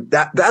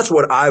 That's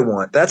what I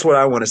want. That's what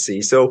I want to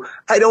see. So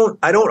I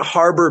don't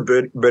harbor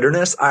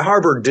bitterness. I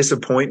harbor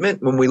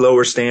disappointment when we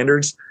lower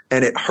standards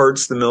and it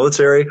hurts the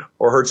military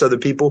or hurts other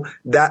people.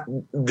 That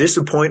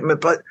disappointment,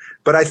 but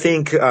I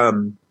think,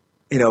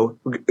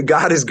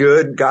 God is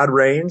good. God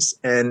reigns,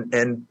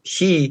 and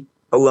He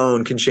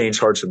alone can change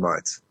hearts and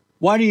minds.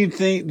 Why do you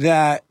think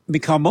that?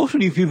 Because most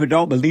of these people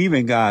don't believe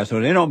in God,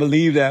 so they don't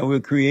believe that we're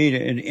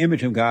created in the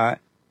image of God.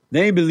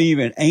 They believe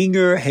in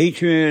anger,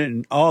 hatred,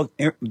 and all.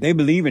 They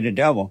believe in the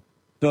devil.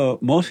 So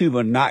most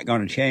people are not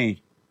going to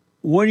change.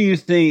 What do you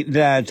think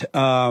that?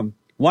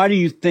 Why do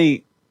you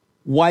think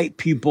white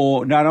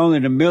people, not only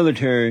in the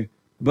military,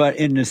 but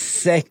in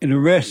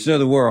the rest of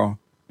the world,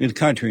 in the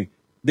country,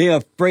 they're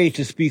afraid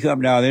to speak up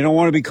now? They don't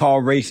want to be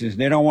called racist.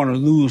 They don't want to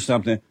lose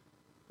something.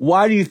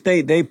 Why do you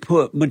think they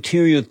put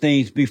material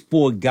things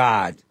before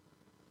God?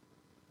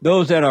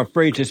 Those that are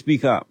afraid to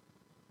speak up.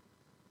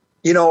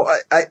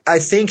 I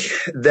think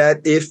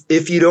that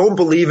if you don't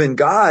believe in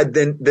God,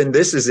 then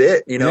this is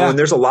it, Yeah. And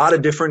there's a lot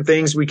of different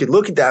things we could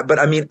look at that. But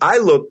I mean, I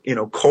look,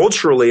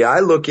 culturally, I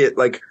look at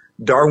like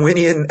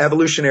Darwinian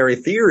evolutionary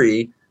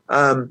theory.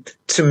 To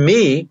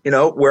me,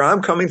 where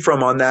I'm coming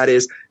from on that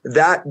is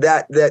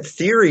that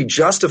theory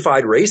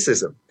justified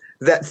racism.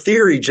 That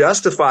theory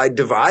justified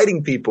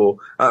dividing people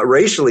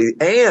racially,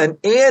 and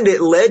it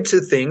led to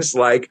things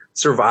like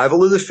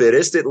survival of the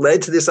fittest. It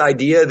led to this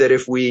idea that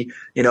if we,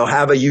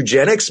 have a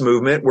eugenics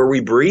movement where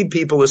we breed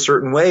people a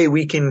certain way,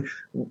 we can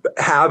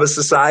have a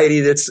society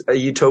that's a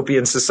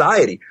utopian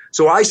society.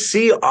 So I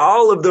see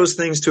all of those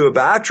things to a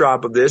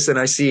backdrop of this, and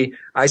I see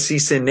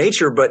sin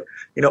nature. But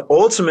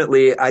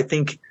ultimately, I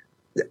think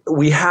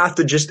we have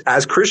to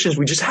as Christians,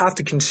 we just have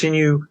to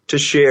continue to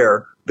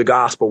share the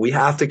gospel. We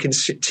have to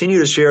continue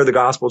to share the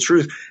gospel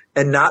truth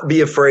and not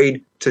be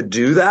afraid to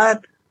do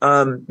that,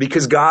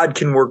 because God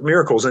can work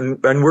miracles, and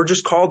we're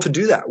just called to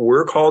do that.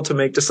 We're called to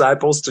make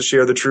disciples, to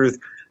share the truth.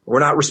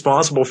 We're not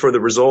responsible for the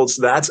results.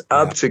 That's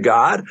up to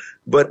God.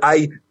 But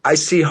I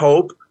see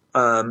hope,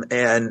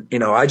 and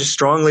I just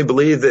strongly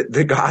believe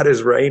that God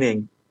is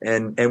reigning,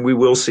 and we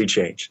will see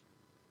change.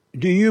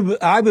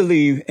 I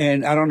believe,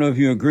 and I don't know if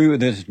you agree with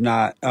this or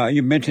not,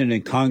 you mentioned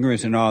in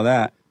Congress and all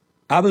that.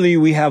 I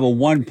believe we have a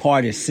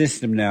one-party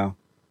system now.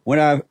 When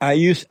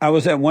I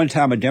was at one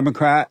time a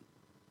Democrat,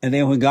 and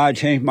then when God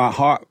changed my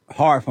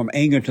heart from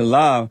anger to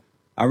love,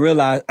 I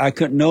realized I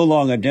could no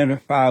longer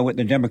identify with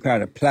the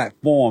Democratic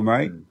platform,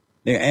 right?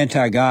 They're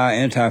anti-God,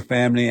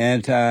 anti-family,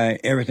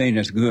 anti-everything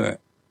that's good.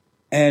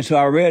 And so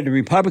I read the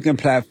Republican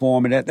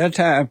platform, and at that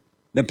time,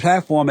 the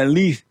platform at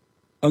least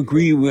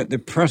agreed with the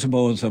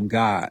principles of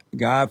God,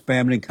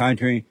 family,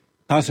 country,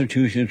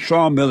 Constitution,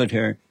 strong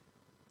military.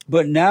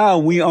 But now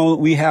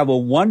we have a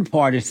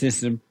one-party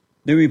system.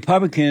 The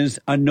Republicans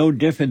are no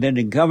different than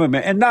the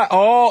government, and not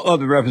all of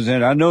the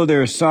representatives. I know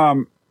there are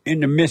some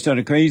in the midst of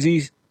the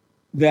crazies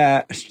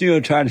that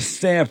still try to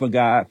stand for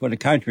God, for the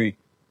country.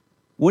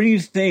 What do you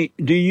think?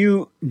 Do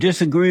you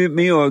disagree with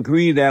me or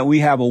agree that we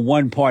have a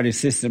one-party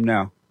system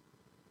now?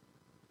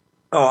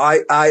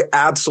 Oh, I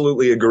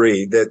absolutely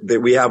agree that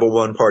we have a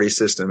one-party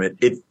system.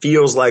 It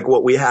feels like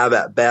what we have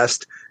at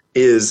best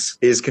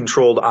is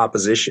controlled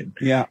opposition.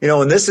 Yeah.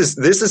 And this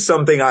is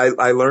something I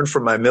learned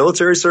from my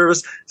military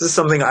service. This is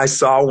something I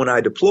saw when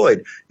I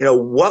deployed.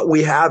 What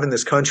we have in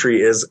this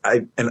country is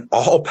an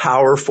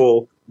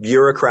all-powerful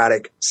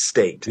bureaucratic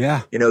state.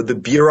 Yeah. The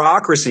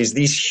bureaucracies,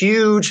 these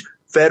huge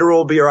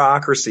federal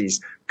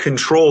bureaucracies,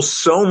 control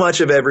so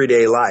much of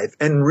everyday life.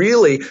 And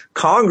really,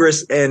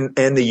 Congress and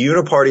the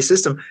uniparty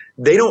system,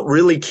 they don't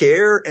really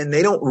care, and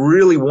they don't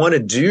really want to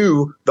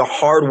do the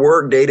hard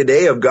work day to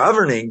day of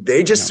governing.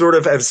 They just sort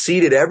of have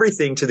ceded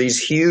everything to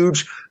these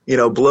huge,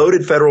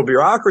 bloated federal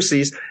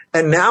bureaucracies.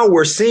 And now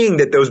we're seeing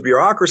that those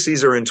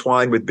bureaucracies are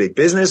entwined with big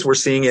business. We're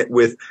seeing it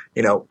with,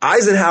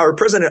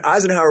 President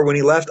Eisenhower, when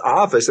he left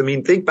office. I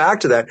mean, think back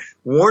to that,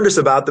 warned us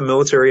about the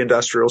military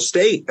industrial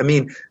state. I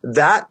mean,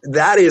 that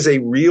is a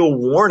real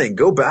warning.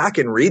 Go back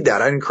and read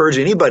that. I'd encourage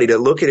anybody to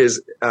look at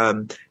his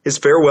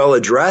farewell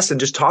address and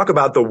just talk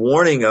about the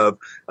warning of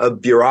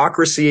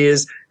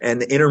bureaucracies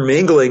and the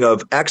intermingling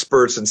of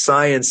experts and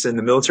science in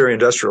the military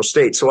industrial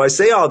state. So I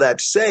say all that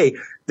to say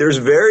there's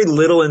very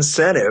little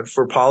incentive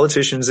for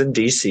politicians in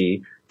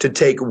DC to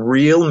take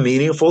real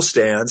meaningful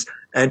stands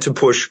and to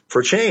push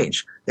for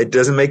change. It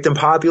doesn't make them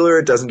popular.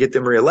 It doesn't get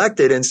them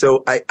reelected. And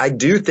so I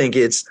do think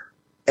it's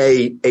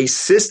a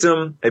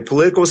system, a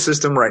political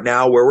system right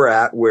now where we're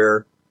at,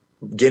 where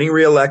getting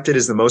reelected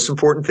is the most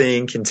important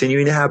thing,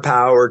 continuing to have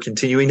power,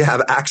 continuing to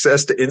have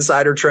access to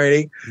insider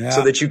trading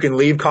so that you can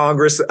leave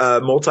Congress a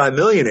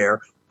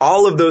multimillionaire.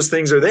 All of those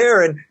things are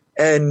there.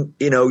 And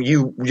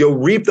you'll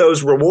reap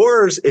those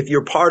rewards if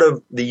you're part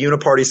of the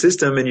uniparty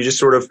system and you just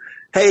sort of,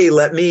 hey,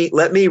 let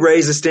me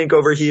raise a stink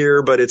over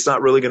here, but it's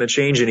not really going to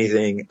change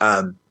anything.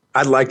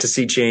 I'd like to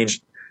see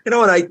change. And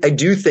I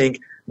do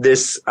think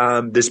this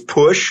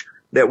push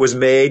that was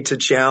made to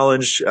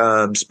challenge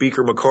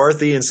Speaker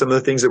McCarthy and some of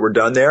the things that were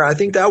done there, I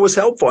think that was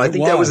helpful. I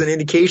think that was an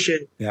indication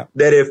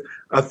that if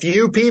a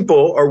few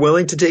people are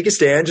willing to take a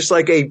stand, just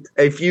like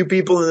a few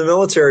people in the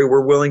military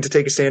were willing to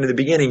take a stand at the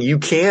beginning, you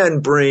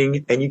can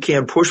bring and you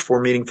can push for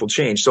meaningful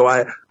change. So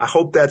I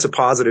hope that's a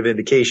positive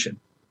indication.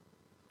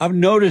 I've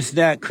noticed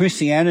that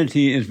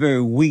Christianity is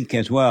very weak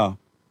as well.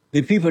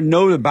 The people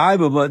know the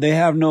Bible, but they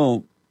have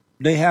no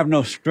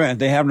strength.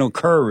 They have no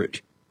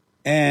courage.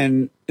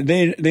 And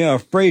they are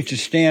afraid to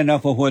stand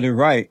up for what is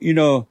right.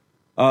 The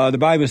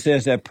Bible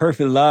says that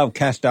perfect love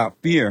casts out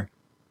fear.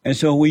 And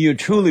so when you're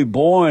truly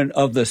born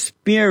of the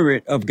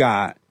Spirit of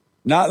God,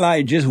 not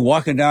like just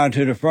walking down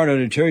to the front of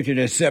the church and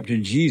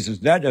accepting Jesus,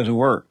 that doesn't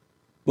work.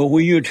 But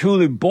when you're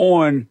truly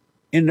born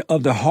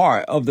of the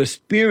heart, of the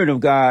Spirit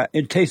of God,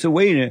 it takes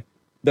away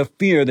the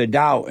fear, the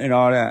doubt, and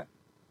all that.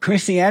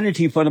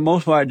 Christianity, for the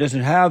most part,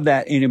 doesn't have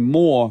that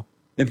anymore.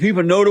 The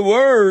people know the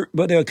word,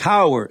 but they're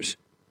cowards.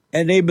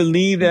 And they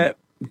believe that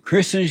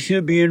Christians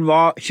shouldn't be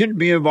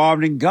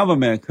involved in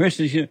government.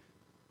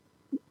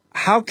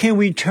 How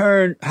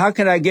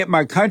can I get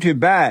my country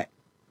back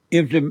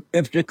if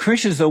the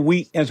Christians are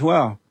weak as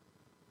well?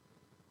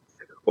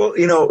 Well,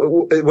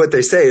 what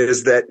they say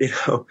is that,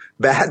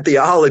 bad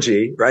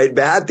theology, right?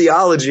 Bad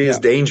theology is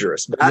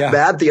dangerous.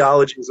 Bad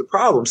theology is a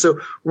problem. So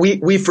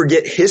we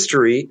forget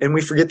history and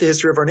we forget the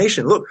history of our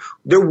nation. Look,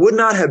 there would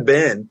not have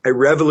been a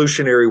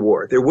Revolutionary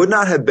War. There would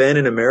not have been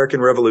an American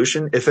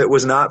Revolution if it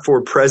was not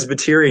for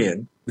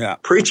Presbyterian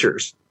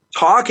preachers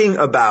talking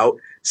about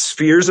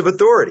spheres of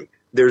authority.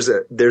 There's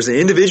an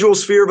individual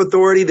sphere of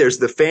authority. There's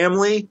the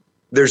family.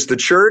 There's the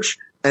church.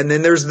 And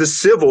then there's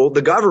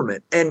the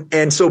government.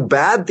 And so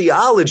bad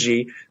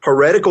theology,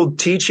 heretical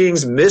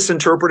teachings,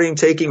 misinterpreting,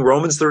 taking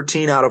Romans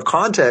 13 out of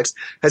context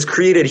has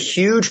created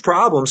huge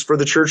problems for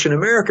the church in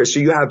America. So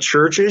you have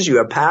churches, you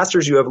have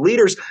pastors, you have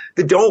leaders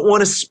that don't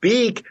want to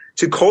speak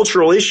to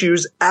cultural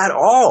issues at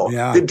all.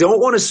 That don't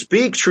want to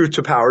speak truth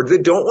to power.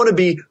 That don't want to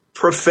be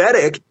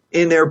prophetic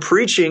in their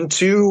preaching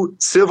to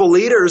civil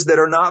leaders that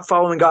are not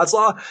following God's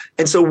law.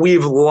 And so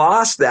we've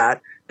lost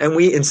that. And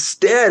we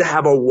instead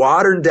have a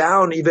watered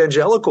down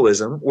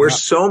evangelicalism where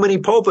so many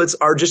pulpits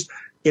are just,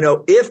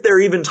 if they're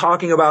even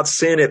talking about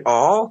sin at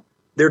all,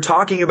 they're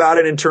talking about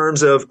it in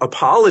terms of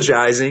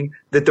apologizing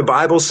that the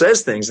Bible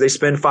says things. They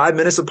spend 5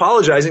 minutes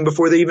apologizing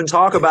before they even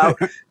talk about,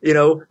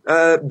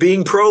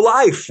 being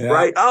pro-life,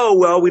 right? Oh,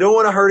 well, we don't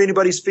want to hurt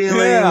anybody's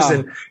feelings.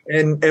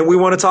 And we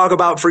want to talk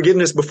about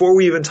forgiveness before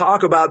we even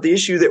talk about the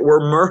issue that we're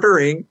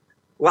murdering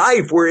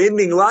life. We're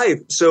ending life.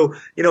 So,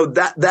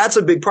 that's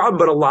a big problem.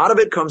 But a lot of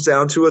it comes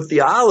down to a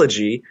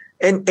theology.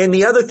 And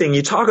the other thing,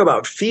 you talk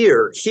about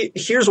fear.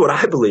 Here's what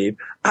I believe.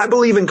 I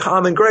believe in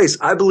common grace.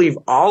 I believe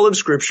all of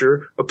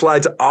Scripture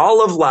applied to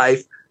all of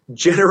life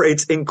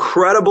generates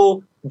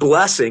incredible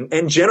blessing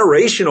and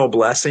generational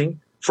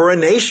blessing for a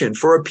nation,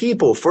 for a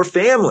people, for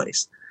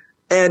families.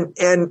 And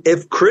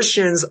if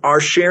Christians are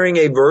sharing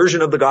a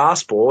version of the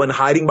gospel and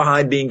hiding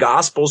behind being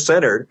gospel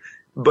centered,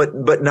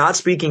 but not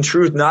speaking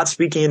truth, not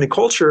speaking into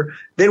culture,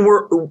 then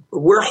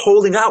we're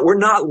holding out. We're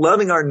not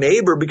loving our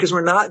neighbor because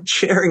we're not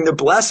sharing the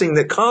blessing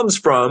that comes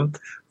from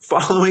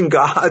following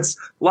God's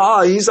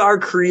law. He's our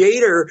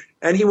creator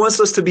and he wants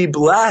us to be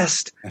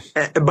blessed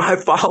by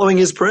following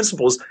his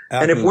principles.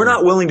 Absolutely. And if we're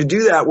not willing to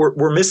do that,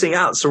 we're missing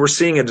out. So we're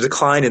seeing a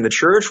decline in the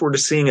church. We're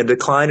just seeing a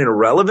decline in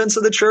relevance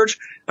of the church.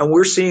 And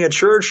we're seeing a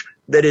church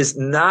that is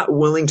not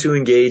willing to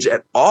engage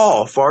at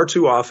all, far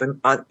too often,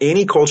 on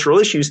any cultural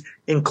issues,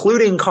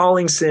 including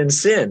calling sin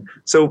sin.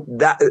 So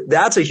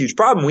that's a huge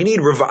problem. We need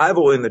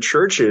revival in the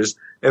churches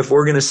if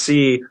we're going to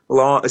see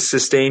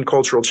sustained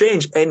cultural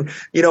change. And,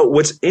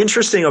 what's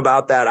interesting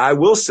about that, I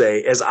will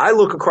say, as I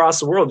look across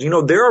the world,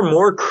 there are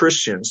more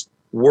Christians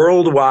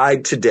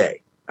worldwide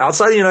today.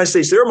 Outside the United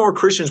States, there are more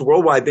Christians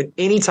worldwide than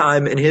any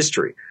time in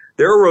history.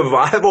 There's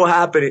revival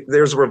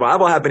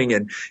happening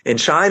in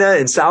China,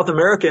 in South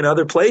America, and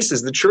other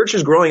places. The church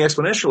is growing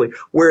exponentially.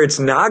 Where it's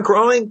not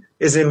growing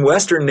is in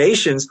Western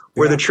nations,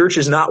 where the church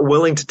is not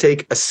willing to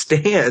take a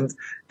stand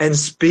and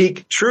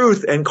speak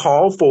truth and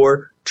call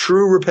for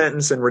true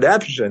repentance and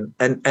redemption.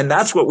 And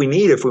that's what we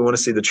need if we want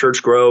to see the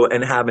church grow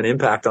and have an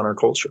impact on our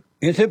culture.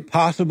 Is it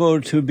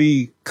possible to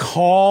be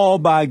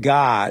called by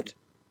God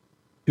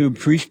to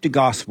preach the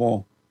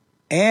gospel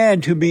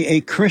and to be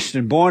a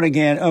Christian, born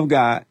again of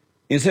God?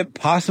 Is it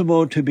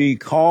possible to be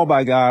called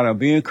by God or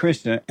be a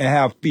Christian and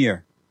have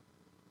fear?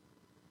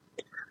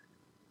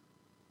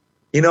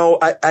 You know,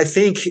 I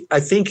think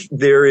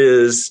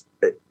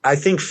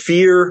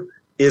fear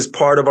is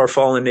part of our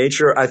fallen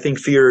nature. I think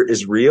fear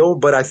is real,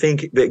 but I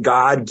think that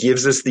God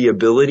gives us the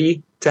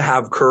ability to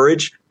have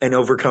courage and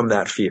overcome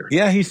that fear.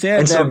 Yeah, he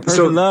said that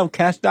perfect love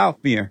casts out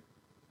fear.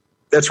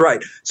 That's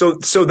right. So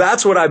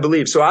that's what I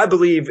believe. So I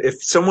believe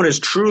if someone is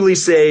truly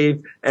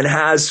saved and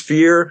has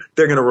fear,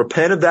 they're going to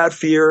repent of that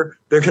fear.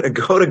 They're going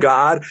to go to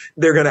God.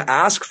 They're going to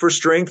ask for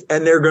strength,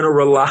 and they're going to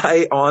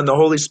rely on the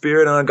Holy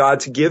Spirit and on God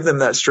to give them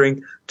that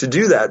strength to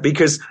do that.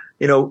 Because,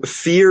 you know,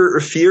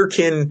 fear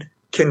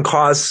can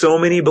cause so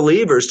many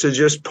believers to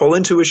just pull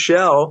into a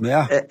shell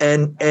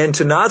and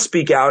to not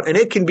speak out. And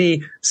it can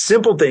be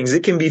simple things.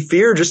 It can be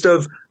fear just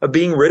of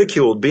being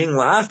ridiculed, being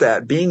laughed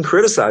at, being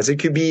criticized. It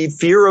could be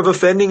fear of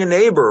offending a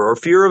neighbor or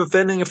fear of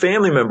offending a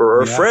family member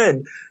or a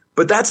friend.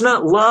 But that's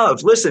not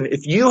love. Listen,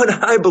 if you and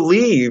I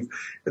believe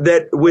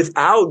that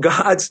without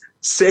God's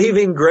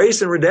saving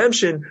grace and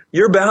redemption,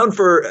 you're bound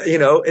for, you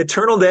know,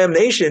 eternal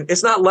damnation,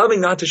 it's not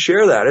loving not to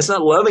share that. It's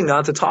not loving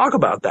not to talk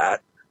about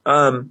that.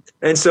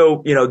 And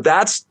so,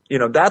 that's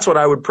what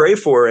I would pray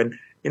for. And,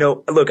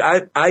 look,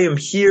 I am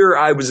here.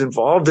 I was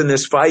involved in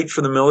this fight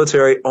for the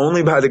military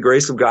only by the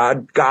grace of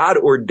God. God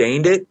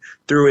ordained it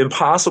through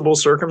impossible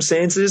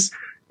circumstances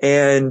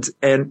and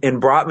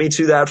brought me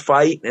to that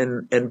fight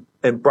and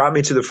brought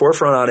me to the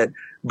forefront on it.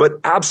 But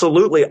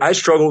absolutely, I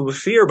struggled with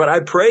fear, but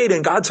I prayed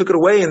and God took it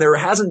away. And there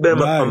hasn't been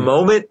a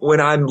moment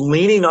when I'm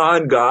leaning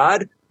on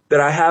God that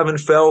I haven't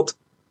felt,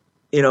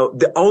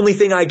 the only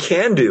thing I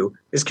can do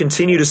is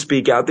continue to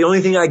speak out. The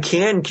only thing I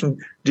can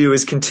do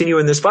is continue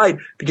in this fight,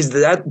 because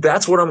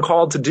that's what I'm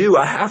called to do.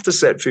 I have to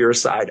set fear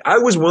aside. I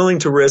was willing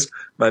to risk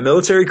my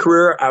military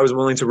career. I was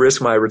willing to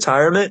risk my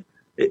retirement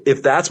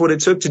if that's what it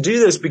took to do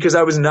this, because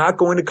I was not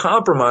going to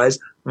compromise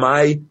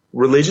my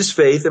religious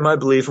faith and my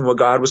belief in what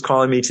God was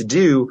calling me to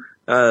do.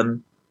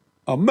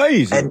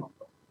 Amazing.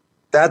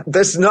 And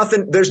there's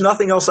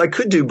nothing else I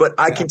could do, but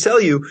I can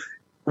tell you,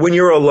 when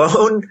you're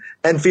alone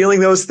and feeling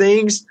those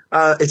things,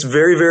 it's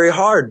very, very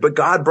hard. But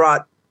God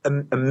brought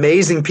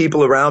amazing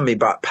people around me,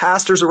 brought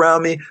pastors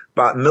around me,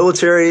 brought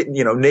military,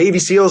 Navy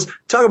SEALs.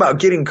 Talk about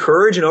getting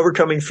courage and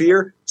overcoming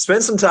fear.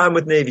 Spend some time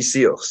with Navy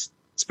SEALs.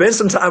 Spend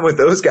some time with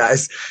those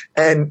guys.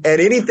 And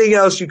anything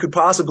else you could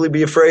possibly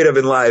be afraid of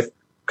in life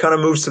kind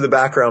of moves to the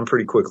background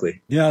pretty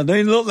quickly. Yeah,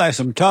 they look like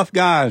some tough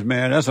guys,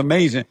 man. That's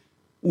amazing.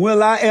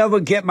 Will I ever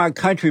get my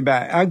country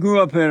back? I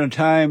grew up in a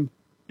time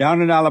down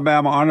in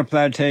Alabama on a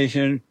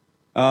plantation,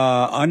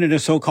 under the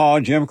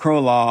so-called Jim Crow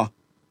law.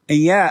 And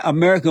yeah,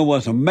 America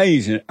was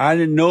amazing. I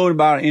didn't know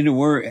about any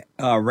word,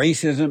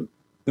 racism.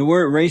 The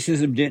word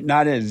racism did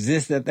not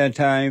exist at that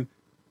time.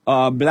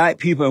 Black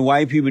people and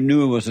white people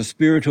knew it was a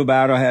spiritual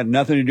battle, had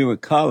nothing to do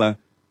with color.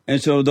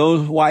 And so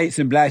those whites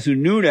and blacks who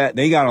knew that,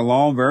 they got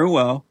along very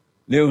well.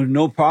 There was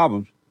no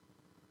problems.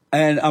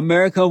 And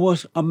America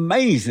was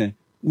amazing.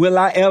 Will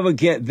I ever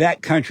get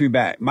that country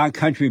back, my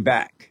country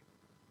back?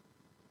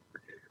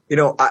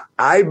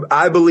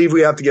 I believe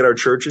we have to get our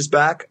churches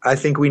back. I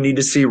think we need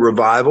to see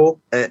revival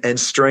and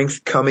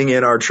strength coming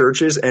in our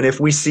churches. And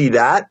if we see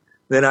that,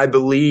 then I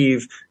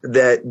believe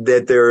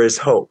that there is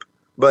hope.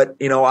 But,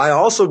 I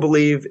also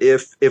believe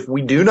if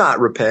we do not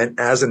repent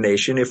as a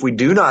nation, if we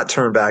do not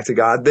turn back to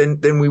God,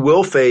 then we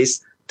will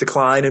face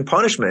decline and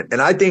punishment.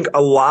 And I think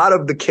a lot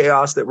of the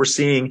chaos that we're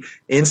seeing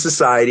in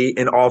society,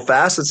 in all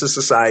facets of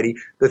society,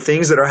 the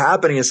things that are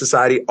happening in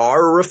society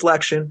are a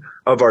reflection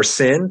of our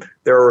sin.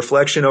 They're a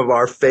reflection of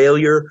our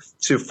failure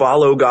to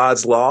follow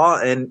God's law.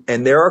 And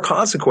there are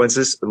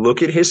consequences.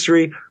 Look at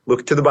history.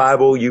 Look to the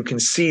Bible. You can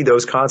see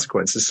those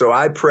consequences. So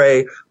I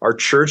pray our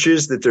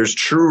churches, that there's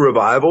true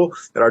revival,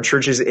 that our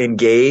churches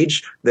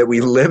engage, that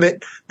we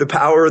limit the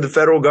power of the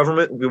federal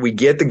government. We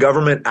get the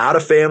government out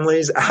of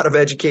families, out of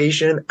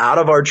education, out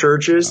of our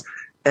churches.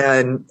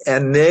 And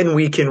then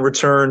we can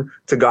return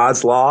to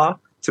God's law,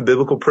 to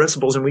biblical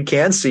principles, and we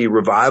can see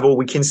revival.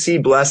 We can see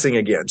blessing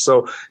again.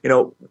 So,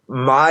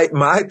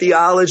 my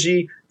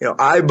theology,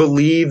 I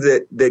believe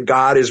that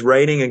God is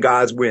reigning and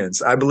God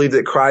wins. I believe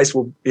that Christ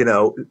will,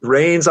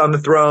 reigns on the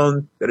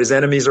throne, that his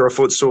enemies are a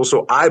footstool.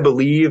 So I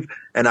believe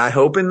and I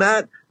hope in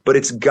that, but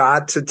it's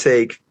got to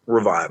take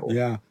revival.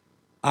 Yeah.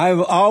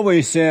 I've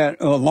always said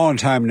a long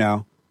time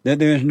now that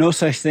there is no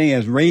such thing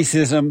as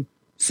racism,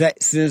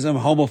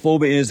 sexism,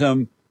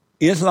 homophobism,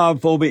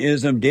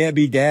 Islamophobism,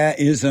 deadbeat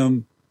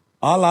dadism,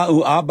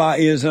 Allahu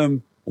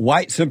Abbaism,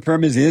 white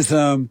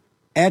supremacism,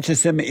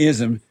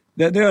 anti-Semitism,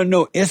 that there are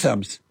no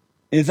isms.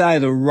 It's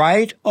either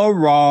right or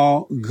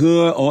wrong,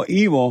 good or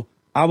evil.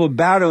 Our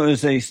battle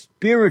is a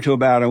spiritual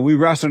battle. We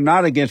wrestle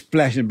not against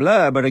flesh and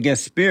blood, but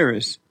against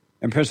spirits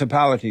and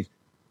principalities.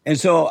 And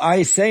so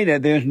I say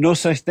that there's no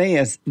such thing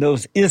as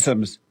those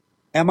isms.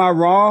 Am I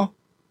wrong?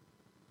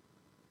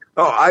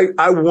 Oh, I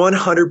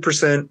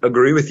 100%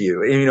 agree with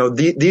you. And,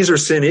 these are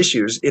sin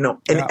issues, and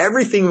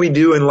everything we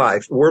do in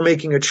life, we're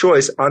making a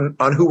choice on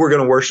who we're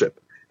going to worship.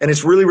 And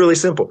it's really, really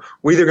simple.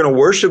 We're either going to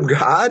worship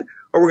God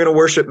or we're going to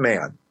worship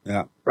man.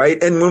 Yeah.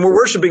 Right. And when we're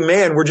worshiping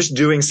man, we're just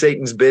doing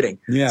Satan's bidding.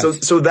 Yes.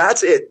 So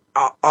that's it.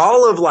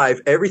 All of life,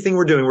 everything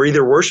we're doing, we're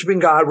either worshiping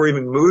God, we're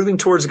even moving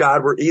towards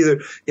God, we're either,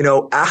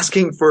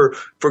 asking for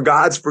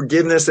God's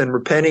forgiveness and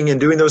repenting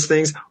and doing those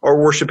things, or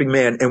worshiping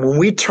man. And when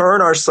we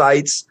turn our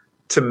sights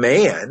to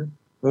man,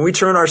 when we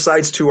turn our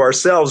sights to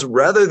ourselves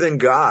rather than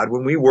God,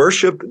 when we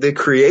worship the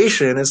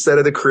creation instead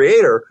of the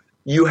creator,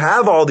 you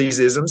have all these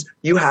isms,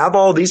 you have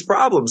all these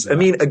problems. I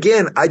mean,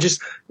 again, I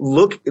just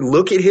look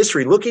at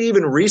history, look at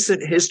even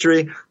recent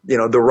history,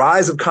 the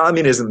rise of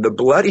communism, the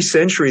bloody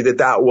century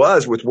that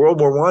was with World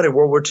War I and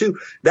World War II.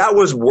 That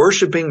was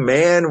worshiping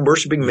man,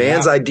 worshiping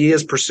man's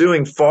ideas,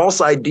 pursuing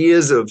false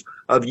ideas of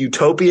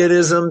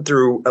utopianism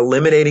through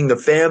eliminating the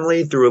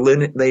family, through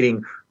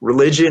eliminating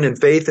religion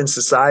and faith in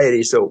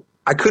society. So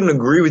I couldn't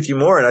agree with you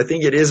more. And I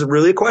think it is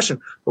really a question.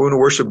 Are we going to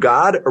worship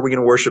God or are we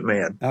going to worship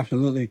man?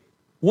 Absolutely.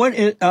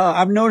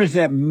 I've noticed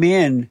that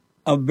men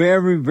are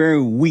very,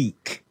 very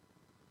weak.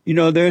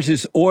 There's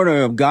this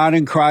order of God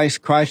in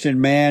Christ, Christ in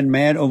man,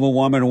 man over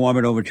woman,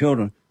 woman over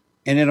children.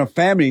 And in a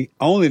family,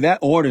 only that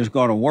order is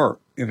going to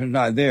work if it's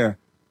not there.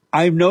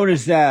 I've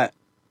noticed that,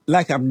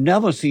 like I've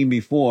never seen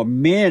before,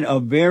 men are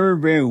very,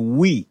 very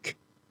weak.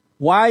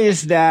 Why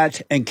is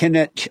that? And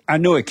I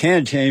know it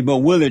can change, but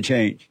will it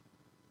change?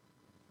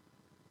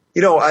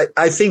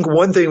 I think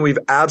one thing we've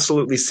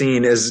absolutely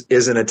seen is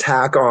an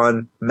attack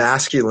on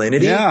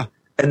masculinity. Yeah.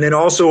 And then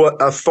also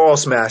a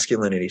false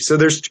masculinity. So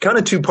there's kind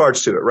of two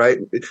parts to it, right?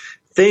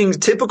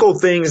 Typical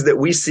things that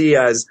we see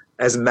as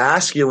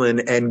masculine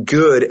and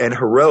good and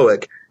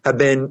heroic have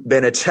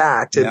been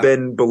attacked, have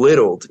been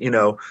belittled.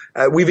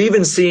 We've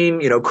even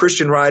seen,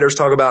 Christian writers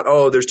talk about,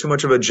 there's too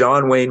much of a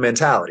John Wayne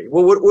mentality.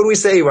 Well, what do we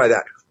say by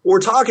that? What we're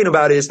talking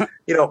about is,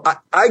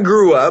 I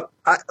grew up.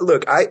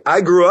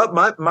 I grew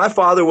up. My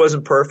father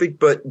wasn't perfect,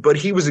 but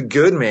he was a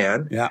good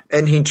man. Yeah.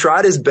 And he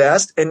tried his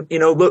best. And,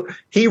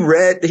 he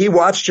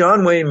watched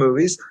John Wayne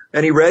movies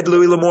and he read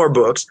Louis L'Amour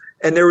books.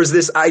 And there was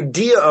this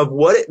idea of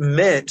what it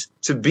meant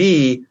to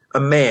be a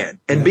man.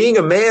 And being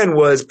a man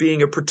was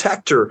being a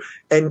protector,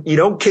 and you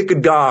don't kick a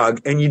dog,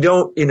 and you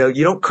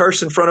don't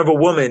curse in front of a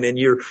woman, and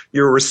you're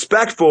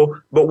respectful.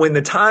 But when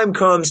the time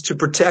comes to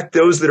protect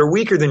those that are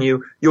weaker than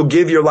you, you'll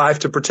give your life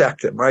to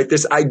protect them, right?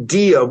 This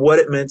idea of what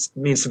it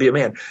means to be a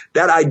man.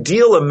 That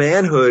ideal of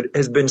manhood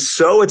has been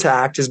so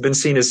attacked, has been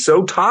seen as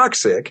so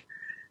toxic,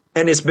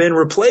 and it's been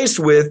replaced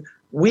with,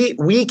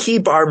 we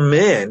keep our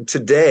men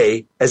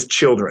today as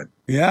children.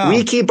 Yeah.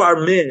 We keep our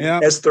men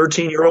as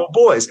 13-year-old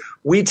boys.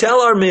 We tell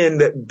our men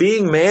that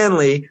being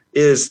manly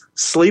is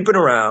sleeping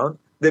around,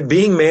 that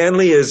being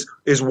manly is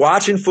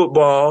watching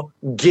football,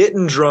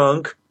 getting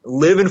drunk,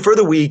 living for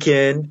the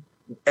weekend.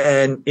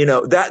 And,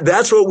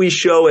 that's what we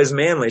show as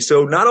manly.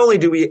 So not only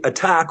do we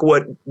attack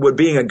what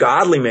being a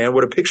godly man,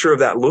 what a picture of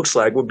that looks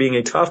like, what being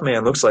a tough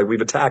man looks like,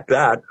 we've attacked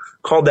that,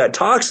 called that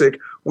toxic.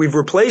 We've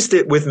replaced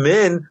it with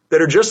men that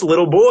are just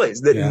little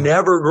boys that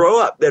never grow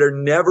up, that are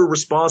never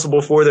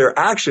responsible for their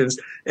actions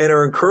and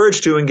are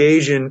encouraged to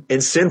engage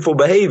in sinful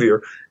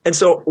behavior. And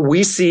so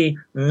we see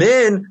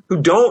men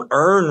who don't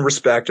earn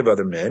respect of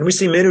other men. We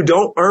see men who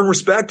don't earn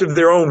respect of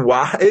their own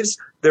wives,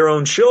 their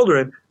own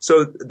children.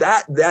 So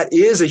that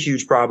is a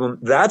huge problem.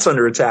 That's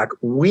under attack.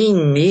 We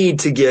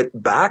need to get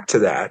back to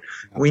that.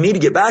 We need to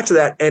get back to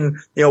that. And,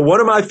 one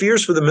of my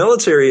fears for the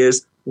military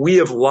is we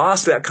have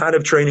lost that kind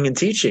of training and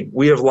teaching.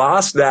 We have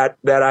lost that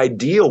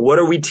ideal. What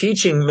are we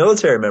teaching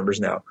military members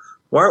now?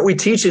 Why aren't we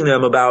teaching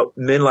them about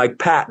men like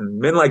Patton,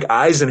 men like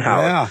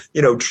Eisenhower,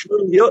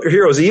 true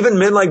heroes, even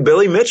men like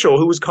Billy Mitchell,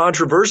 who was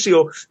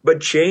controversial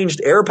but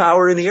changed air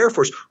power in the Air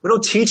Force? We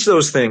don't teach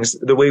those things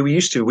the way we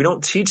used to. We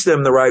don't teach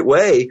them the right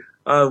way.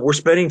 We're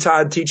spending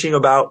time teaching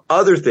about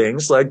other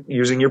things like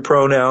using your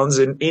pronouns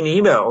in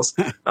emails.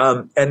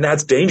 And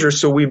that's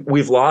dangerous. So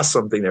we've lost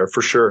something there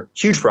for sure.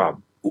 Huge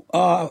problem.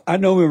 I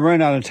know we're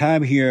running out of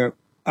time here.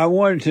 I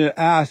wanted to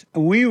ask,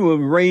 we were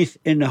raised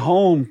in the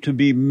home to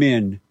be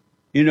men.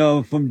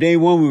 From day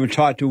one, we were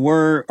taught to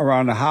work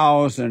around the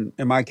house and,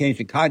 in my case,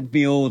 the cotton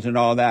fields and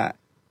all that.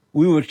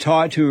 We were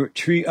taught to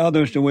treat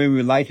others the way we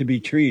would like to be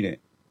treated.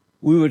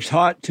 We were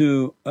taught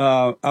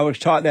I was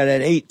taught that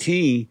at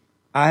 18,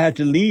 I had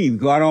to leave,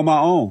 go out on my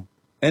own.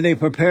 And they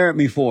prepared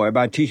me for it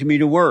by teaching me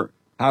to work,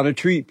 how to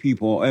treat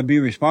people and be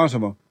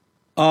responsible.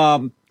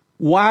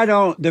 Why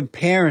don't the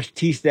parents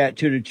teach that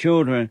to the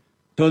children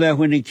so that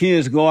when the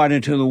kids go out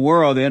into the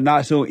world, they're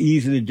not so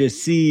easily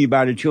deceived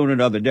by the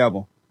children of the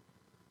devil?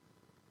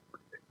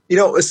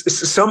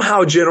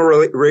 somehow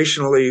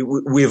generationally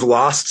we've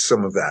lost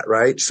some of that,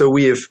 right? So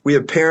we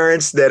have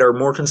parents that are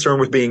more concerned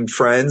with being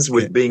friends,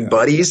 with being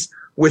buddies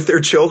with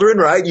their children,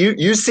 right?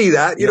 You see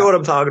that, you know what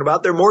I'm talking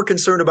about. They're more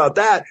concerned about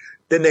that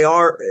than they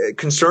are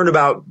concerned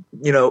about,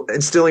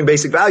 instilling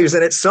basic values.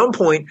 And at some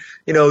point,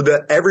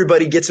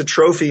 everybody gets a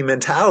trophy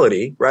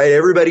mentality, right?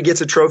 Everybody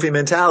gets a trophy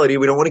mentality.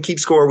 We don't want to keep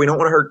score. We don't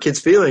want to hurt kids'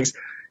 feelings.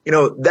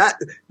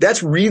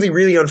 That's really,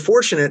 really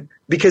unfortunate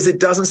because it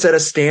doesn't set a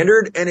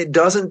standard and it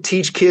doesn't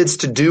teach kids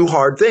to do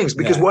hard things.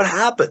 Because what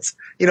happens?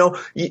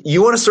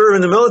 You want to serve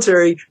in the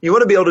military. You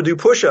want to be able to do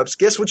push-ups.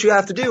 Guess what you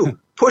have to do?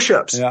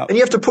 Push-ups. And you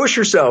have to push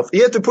yourself.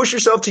 You have to push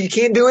yourself till you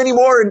can't do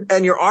anymore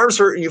and your arms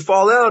hurt and you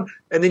fall down.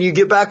 And then you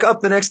get back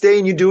up the next day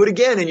and you do it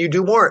again and you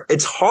do more.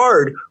 It's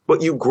hard,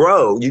 but you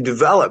grow, you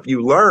develop,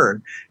 you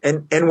learn.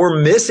 And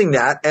we're missing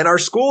that. And our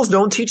schools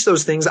don't teach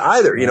those things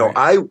either.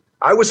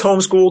 I was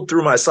homeschooled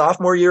through my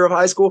sophomore year of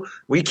high school.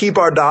 We keep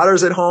our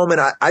daughters at home.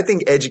 And I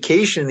think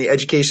the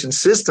education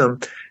system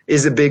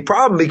is a big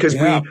problem because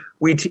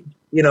we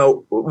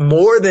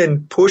more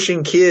than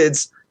pushing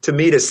kids to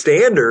meet a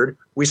standard,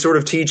 we sort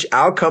of teach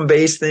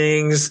outcome-based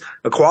things,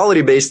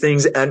 equality-based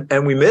things,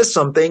 and we miss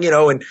something,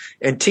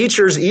 and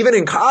teachers, even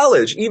in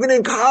college,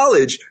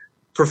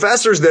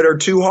 professors that are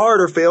too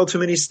hard or fail too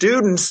many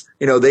students,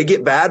 they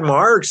get bad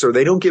marks or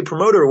they don't get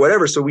promoted or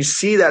whatever. So we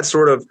see that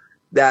sort of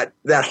that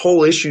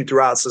whole issue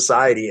throughout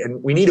society.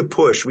 And we need to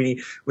push.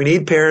 We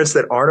need parents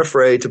that aren't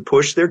afraid to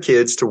push their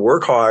kids to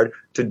work hard,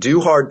 to do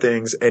hard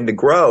things, and to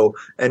grow.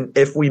 And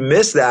if we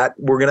miss that,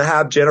 we're going to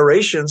have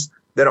generations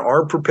that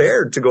aren't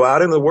prepared to go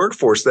out in the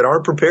workforce, that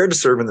aren't prepared to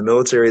serve in the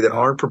military, that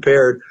aren't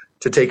prepared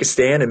to take a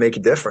stand and make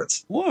a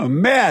difference. What a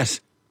mess.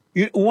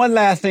 One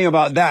last thing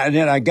about that, and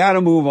then I got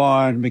to move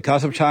on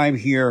because of time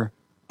here.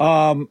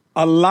 A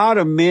lot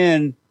of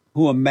men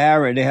who are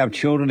married, they have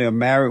children, they're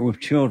married with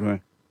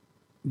children,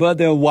 but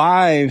their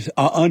wives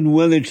are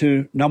unwilling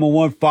to, number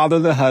one, father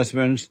the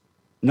husbands,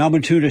 number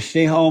two, to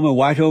stay home and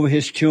watch over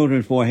his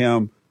children for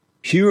him.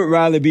 She would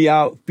rather be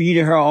out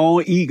feeding her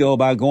own ego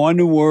by going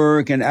to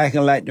work and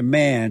acting like the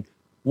man.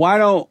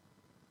 I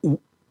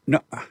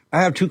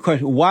have two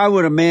questions. Why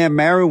would a man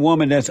marry a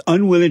woman that's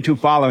unwilling to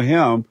follow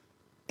him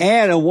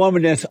and a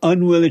woman that's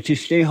unwilling to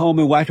stay home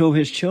and watch over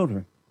his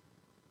children?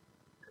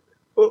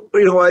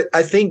 Well,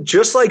 I think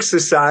just like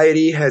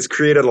society has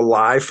created a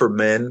lie for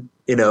men,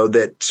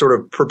 that sort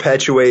of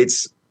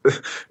perpetuates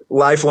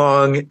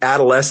lifelong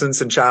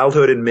adolescence and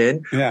childhood in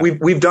men. Yeah.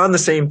 We've done the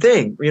same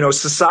thing.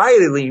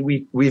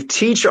 Societally, we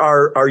teach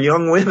our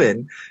young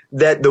women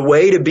that the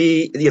way to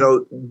be,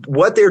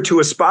 what they're to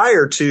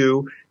aspire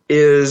to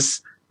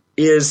is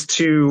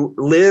to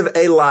live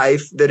a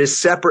life that is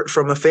separate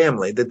from a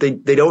family, that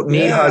they don't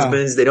need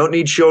husbands, they don't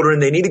need children,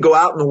 they need to go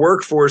out in the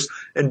workforce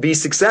and be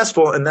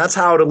successful, and that's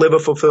how to live a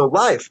fulfilled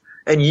life.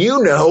 And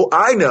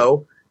I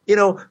know,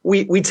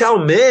 we tell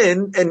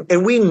men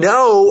and we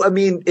know,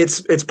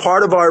 it's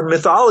part of our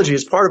mythology,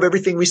 it's part of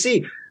everything we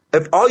see.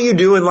 If all you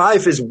do in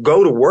life is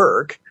go to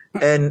work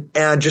and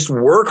just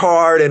work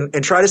hard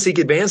and try to seek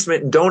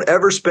advancement and don't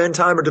ever spend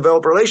time or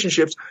develop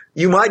relationships,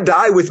 you might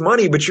die with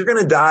money, but you're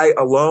going to die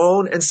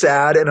alone and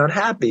sad and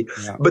unhappy.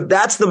 Yeah. But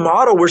that's the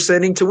model we're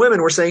sending to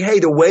women. We're saying, hey,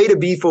 the way to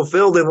be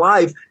fulfilled in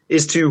life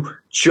is to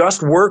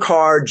just work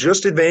hard,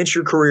 just advance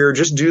your career,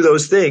 just do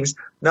those things,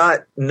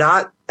 not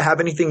have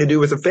anything to do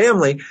with a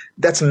family.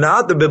 That's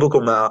not the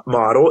biblical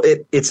model.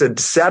 It's a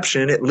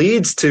deception. It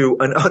leads to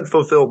an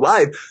unfulfilled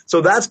life.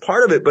 So that's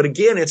part of it. But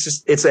again,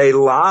 it's a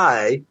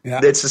lie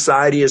that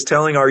society is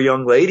telling our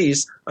young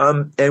ladies.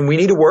 And we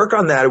need to work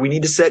on that. We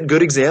need to set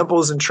good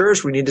examples in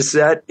church. We need to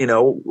set,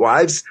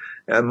 wives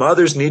and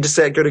mothers need to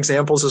set good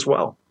examples as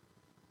well.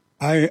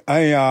 I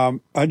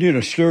did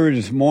a story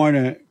this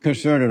morning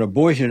concerning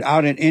abortion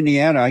out in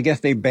Indiana. I guess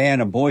they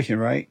banned abortion,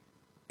 right?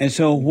 And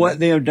so what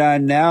they have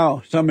done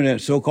now, some of the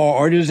so-called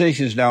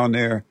organizations down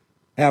there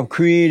have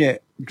created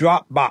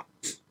drop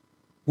box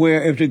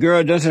where if the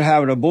girl doesn't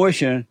have an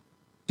abortion,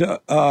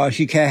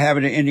 she can't have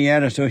it in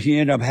Indiana. So she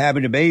ended up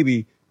having the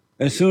baby.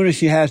 As soon as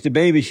she has the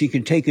baby, she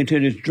can take it to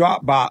this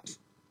drop box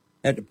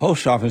at the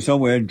post office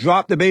somewhere and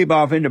drop the baby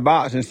off in the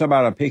box and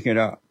somebody will pick it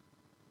up.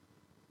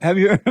 Have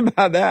you heard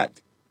about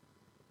that?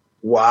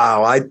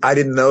 Wow, I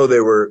didn't know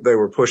they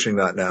were pushing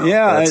that now.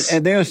 Yeah,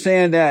 and they're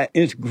saying that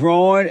it's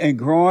growing and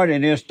growing,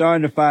 and they're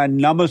starting to find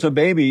numbers of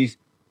babies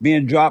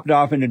being dropped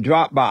off in the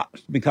drop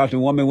box because the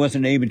woman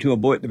wasn't able to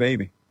abort the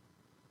baby.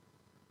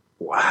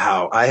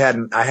 Wow, I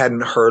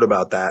hadn't heard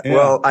about that. Yeah.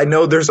 Well, I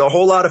know there's a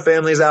whole lot of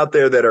families out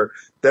there that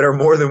are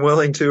more than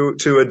willing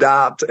to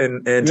adopt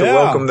and to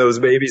welcome those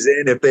babies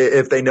in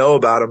if they know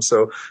about them.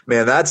 So,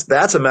 man, that's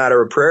a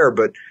matter of prayer.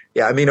 But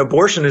yeah,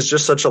 abortion is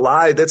just such a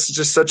lie. That's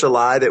just such a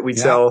lie that we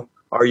tell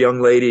our young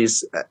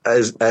ladies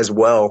as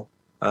well.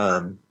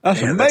 That's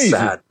amazing. That's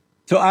sad.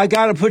 So I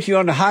got to put you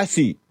on the hot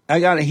seat. I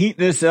got to heat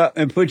this up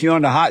and put you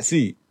on the hot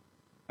seat.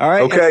 All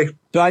right. Okay.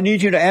 So I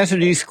need you to answer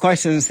these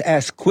questions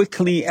as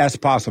quickly as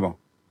possible.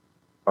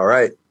 All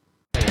right.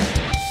 The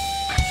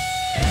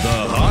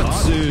hot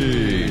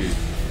seat.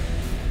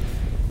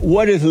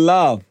 What is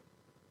love?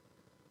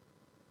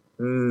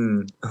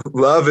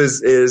 Love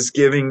is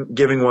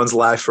giving one's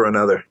life for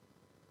another.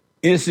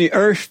 Is the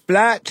earth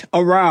flat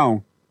or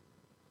round?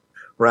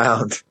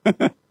 Round.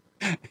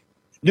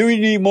 Do we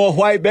need more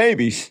white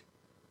babies?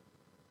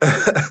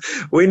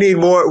 We need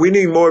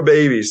more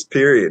babies,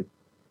 period.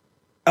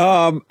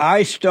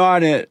 I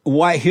started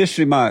White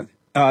History Month.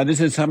 This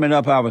is coming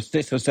up our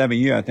 6 or 7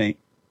 year, I think.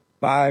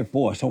 5,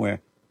 4,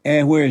 somewhere.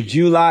 And whereas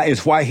July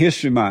is White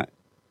History Month.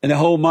 And the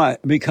whole month,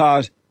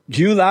 because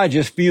July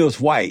just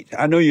feels white.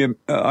 I know you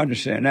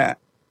understand that.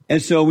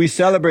 And so we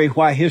celebrate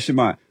White History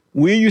Month.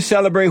 Will you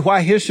celebrate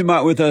White History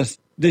Month with us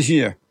this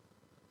year?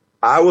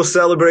 I will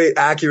celebrate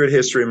Accurate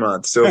History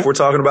Month. So if we're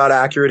talking about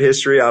accurate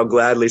history, I'll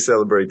gladly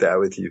celebrate that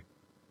with you.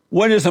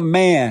 What is a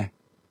man?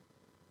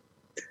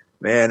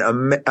 Man,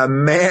 a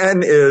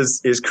man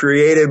is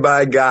created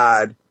by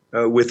God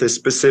with a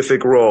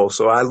specific role.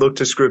 So I look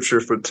to Scripture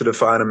to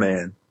define a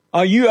man.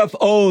 Are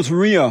UFOs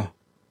real?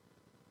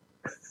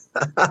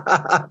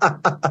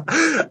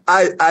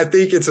 I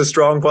think it's a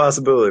strong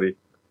possibility.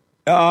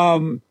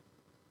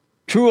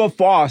 True or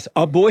false?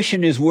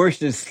 Abortion is worse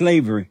than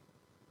slavery.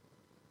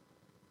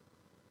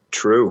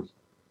 True.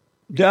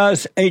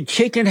 Does a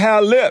chicken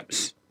have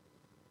lips?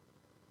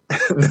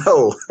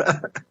 No.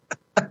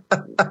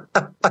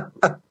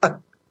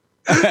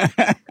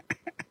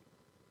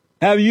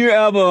 Have you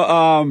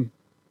ever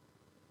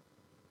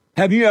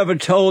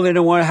told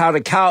anyone how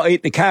the cow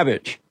ate the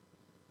cabbage?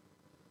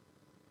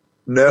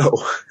 No.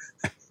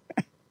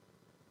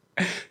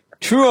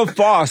 True or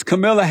false?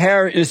 Kamala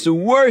Harris is the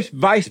worst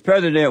vice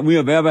president we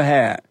have ever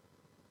had.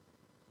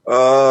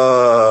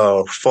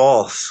 Oh,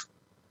 false.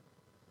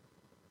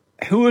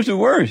 Who is the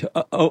worst?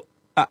 I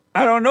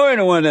don't know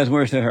anyone that's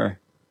worse than her.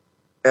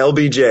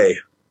 LBJ.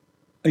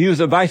 He was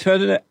the vice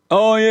president?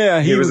 Oh,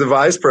 yeah. He was the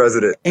vice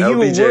president. And LBJ he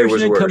was worse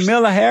was than worse.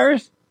 Kamala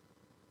Harris?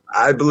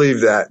 I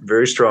believe that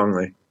very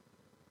strongly.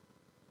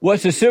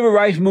 Was the civil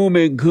rights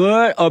movement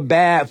good or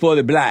bad for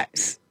the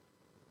blacks?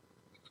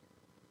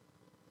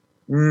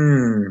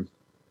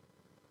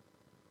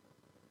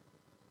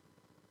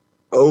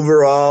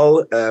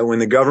 Overall, when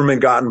the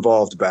government got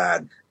involved,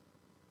 bad.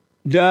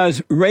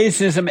 Does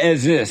racism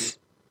exist?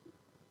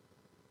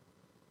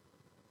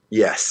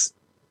 Yes.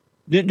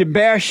 Did the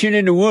bear shit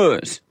in the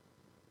woods?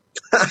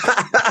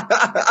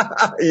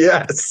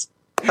 Yes.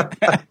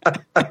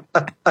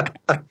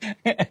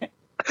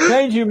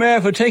 Thank you,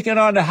 man, for taking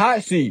on the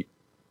hot seat.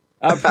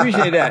 I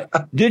appreciate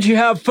that. Did you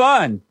have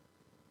fun?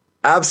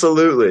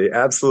 Absolutely.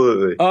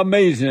 Absolutely.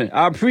 Amazing.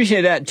 I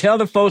appreciate that. Tell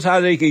the folks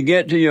how they can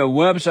get to your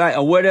website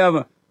or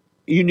whatever.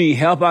 You need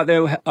help out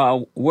there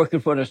working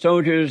for the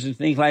soldiers and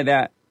things like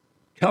that.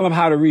 Tell them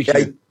how to reach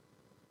you.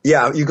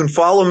 Yeah, you can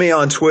follow me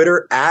on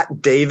Twitter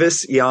at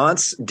Davis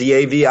Younts,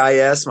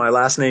 Davis, my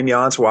last name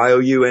Younts,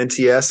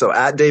 Younts. So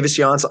at Davis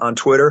Younts on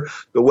Twitter.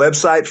 The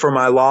website for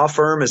my law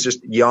firm is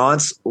just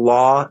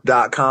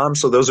yontslaw.com.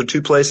 So those are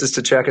two places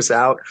to check us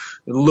out.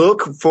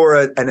 Look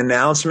for an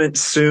announcement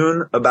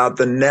soon about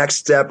the next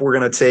step we're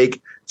going to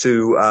take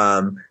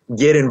to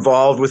get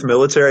involved with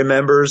military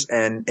members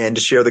and to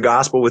share the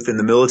gospel within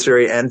the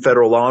military and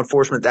federal law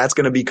enforcement. That's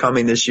going to be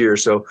coming this year.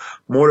 So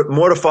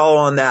more to follow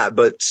on that,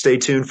 but stay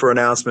tuned for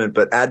announcement.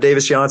 But at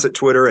Davis Younts at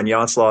Twitter and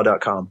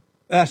yontslaw.com.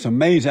 That's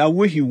amazing. I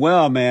wish you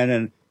well, man.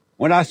 And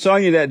when I saw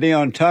you that day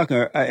on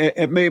Tucker,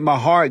 it made my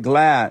heart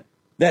glad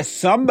that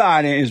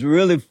somebody is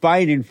really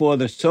fighting for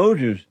the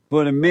soldiers,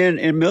 for the men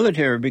in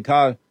military,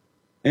 because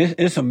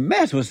it's a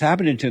mess what's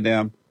happening to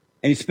them,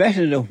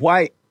 especially the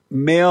white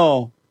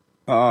male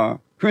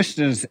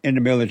Christians in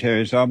the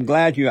military. So I'm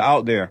glad you're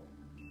out there.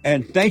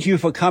 And thank you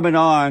for coming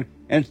on.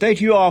 And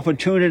thank you all for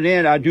tuning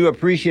in. I do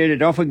appreciate it.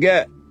 Don't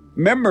forget,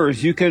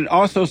 members, you can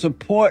also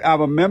support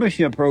our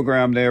membership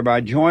program there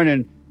by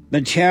joining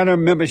the channel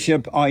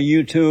membership on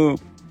YouTube.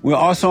 We're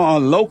also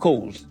on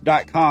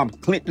locals.com.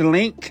 Click the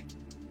link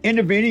in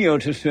the video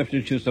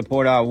description to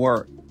support our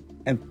work.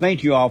 And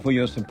thank you all for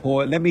your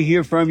support. Let me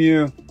hear from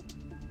you.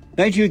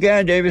 Thank you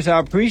again, Davis. I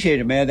appreciate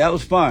it, man. That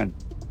was fun.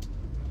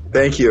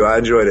 Thank you. I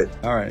enjoyed it.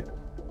 All right.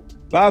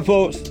 Bye,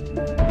 folks.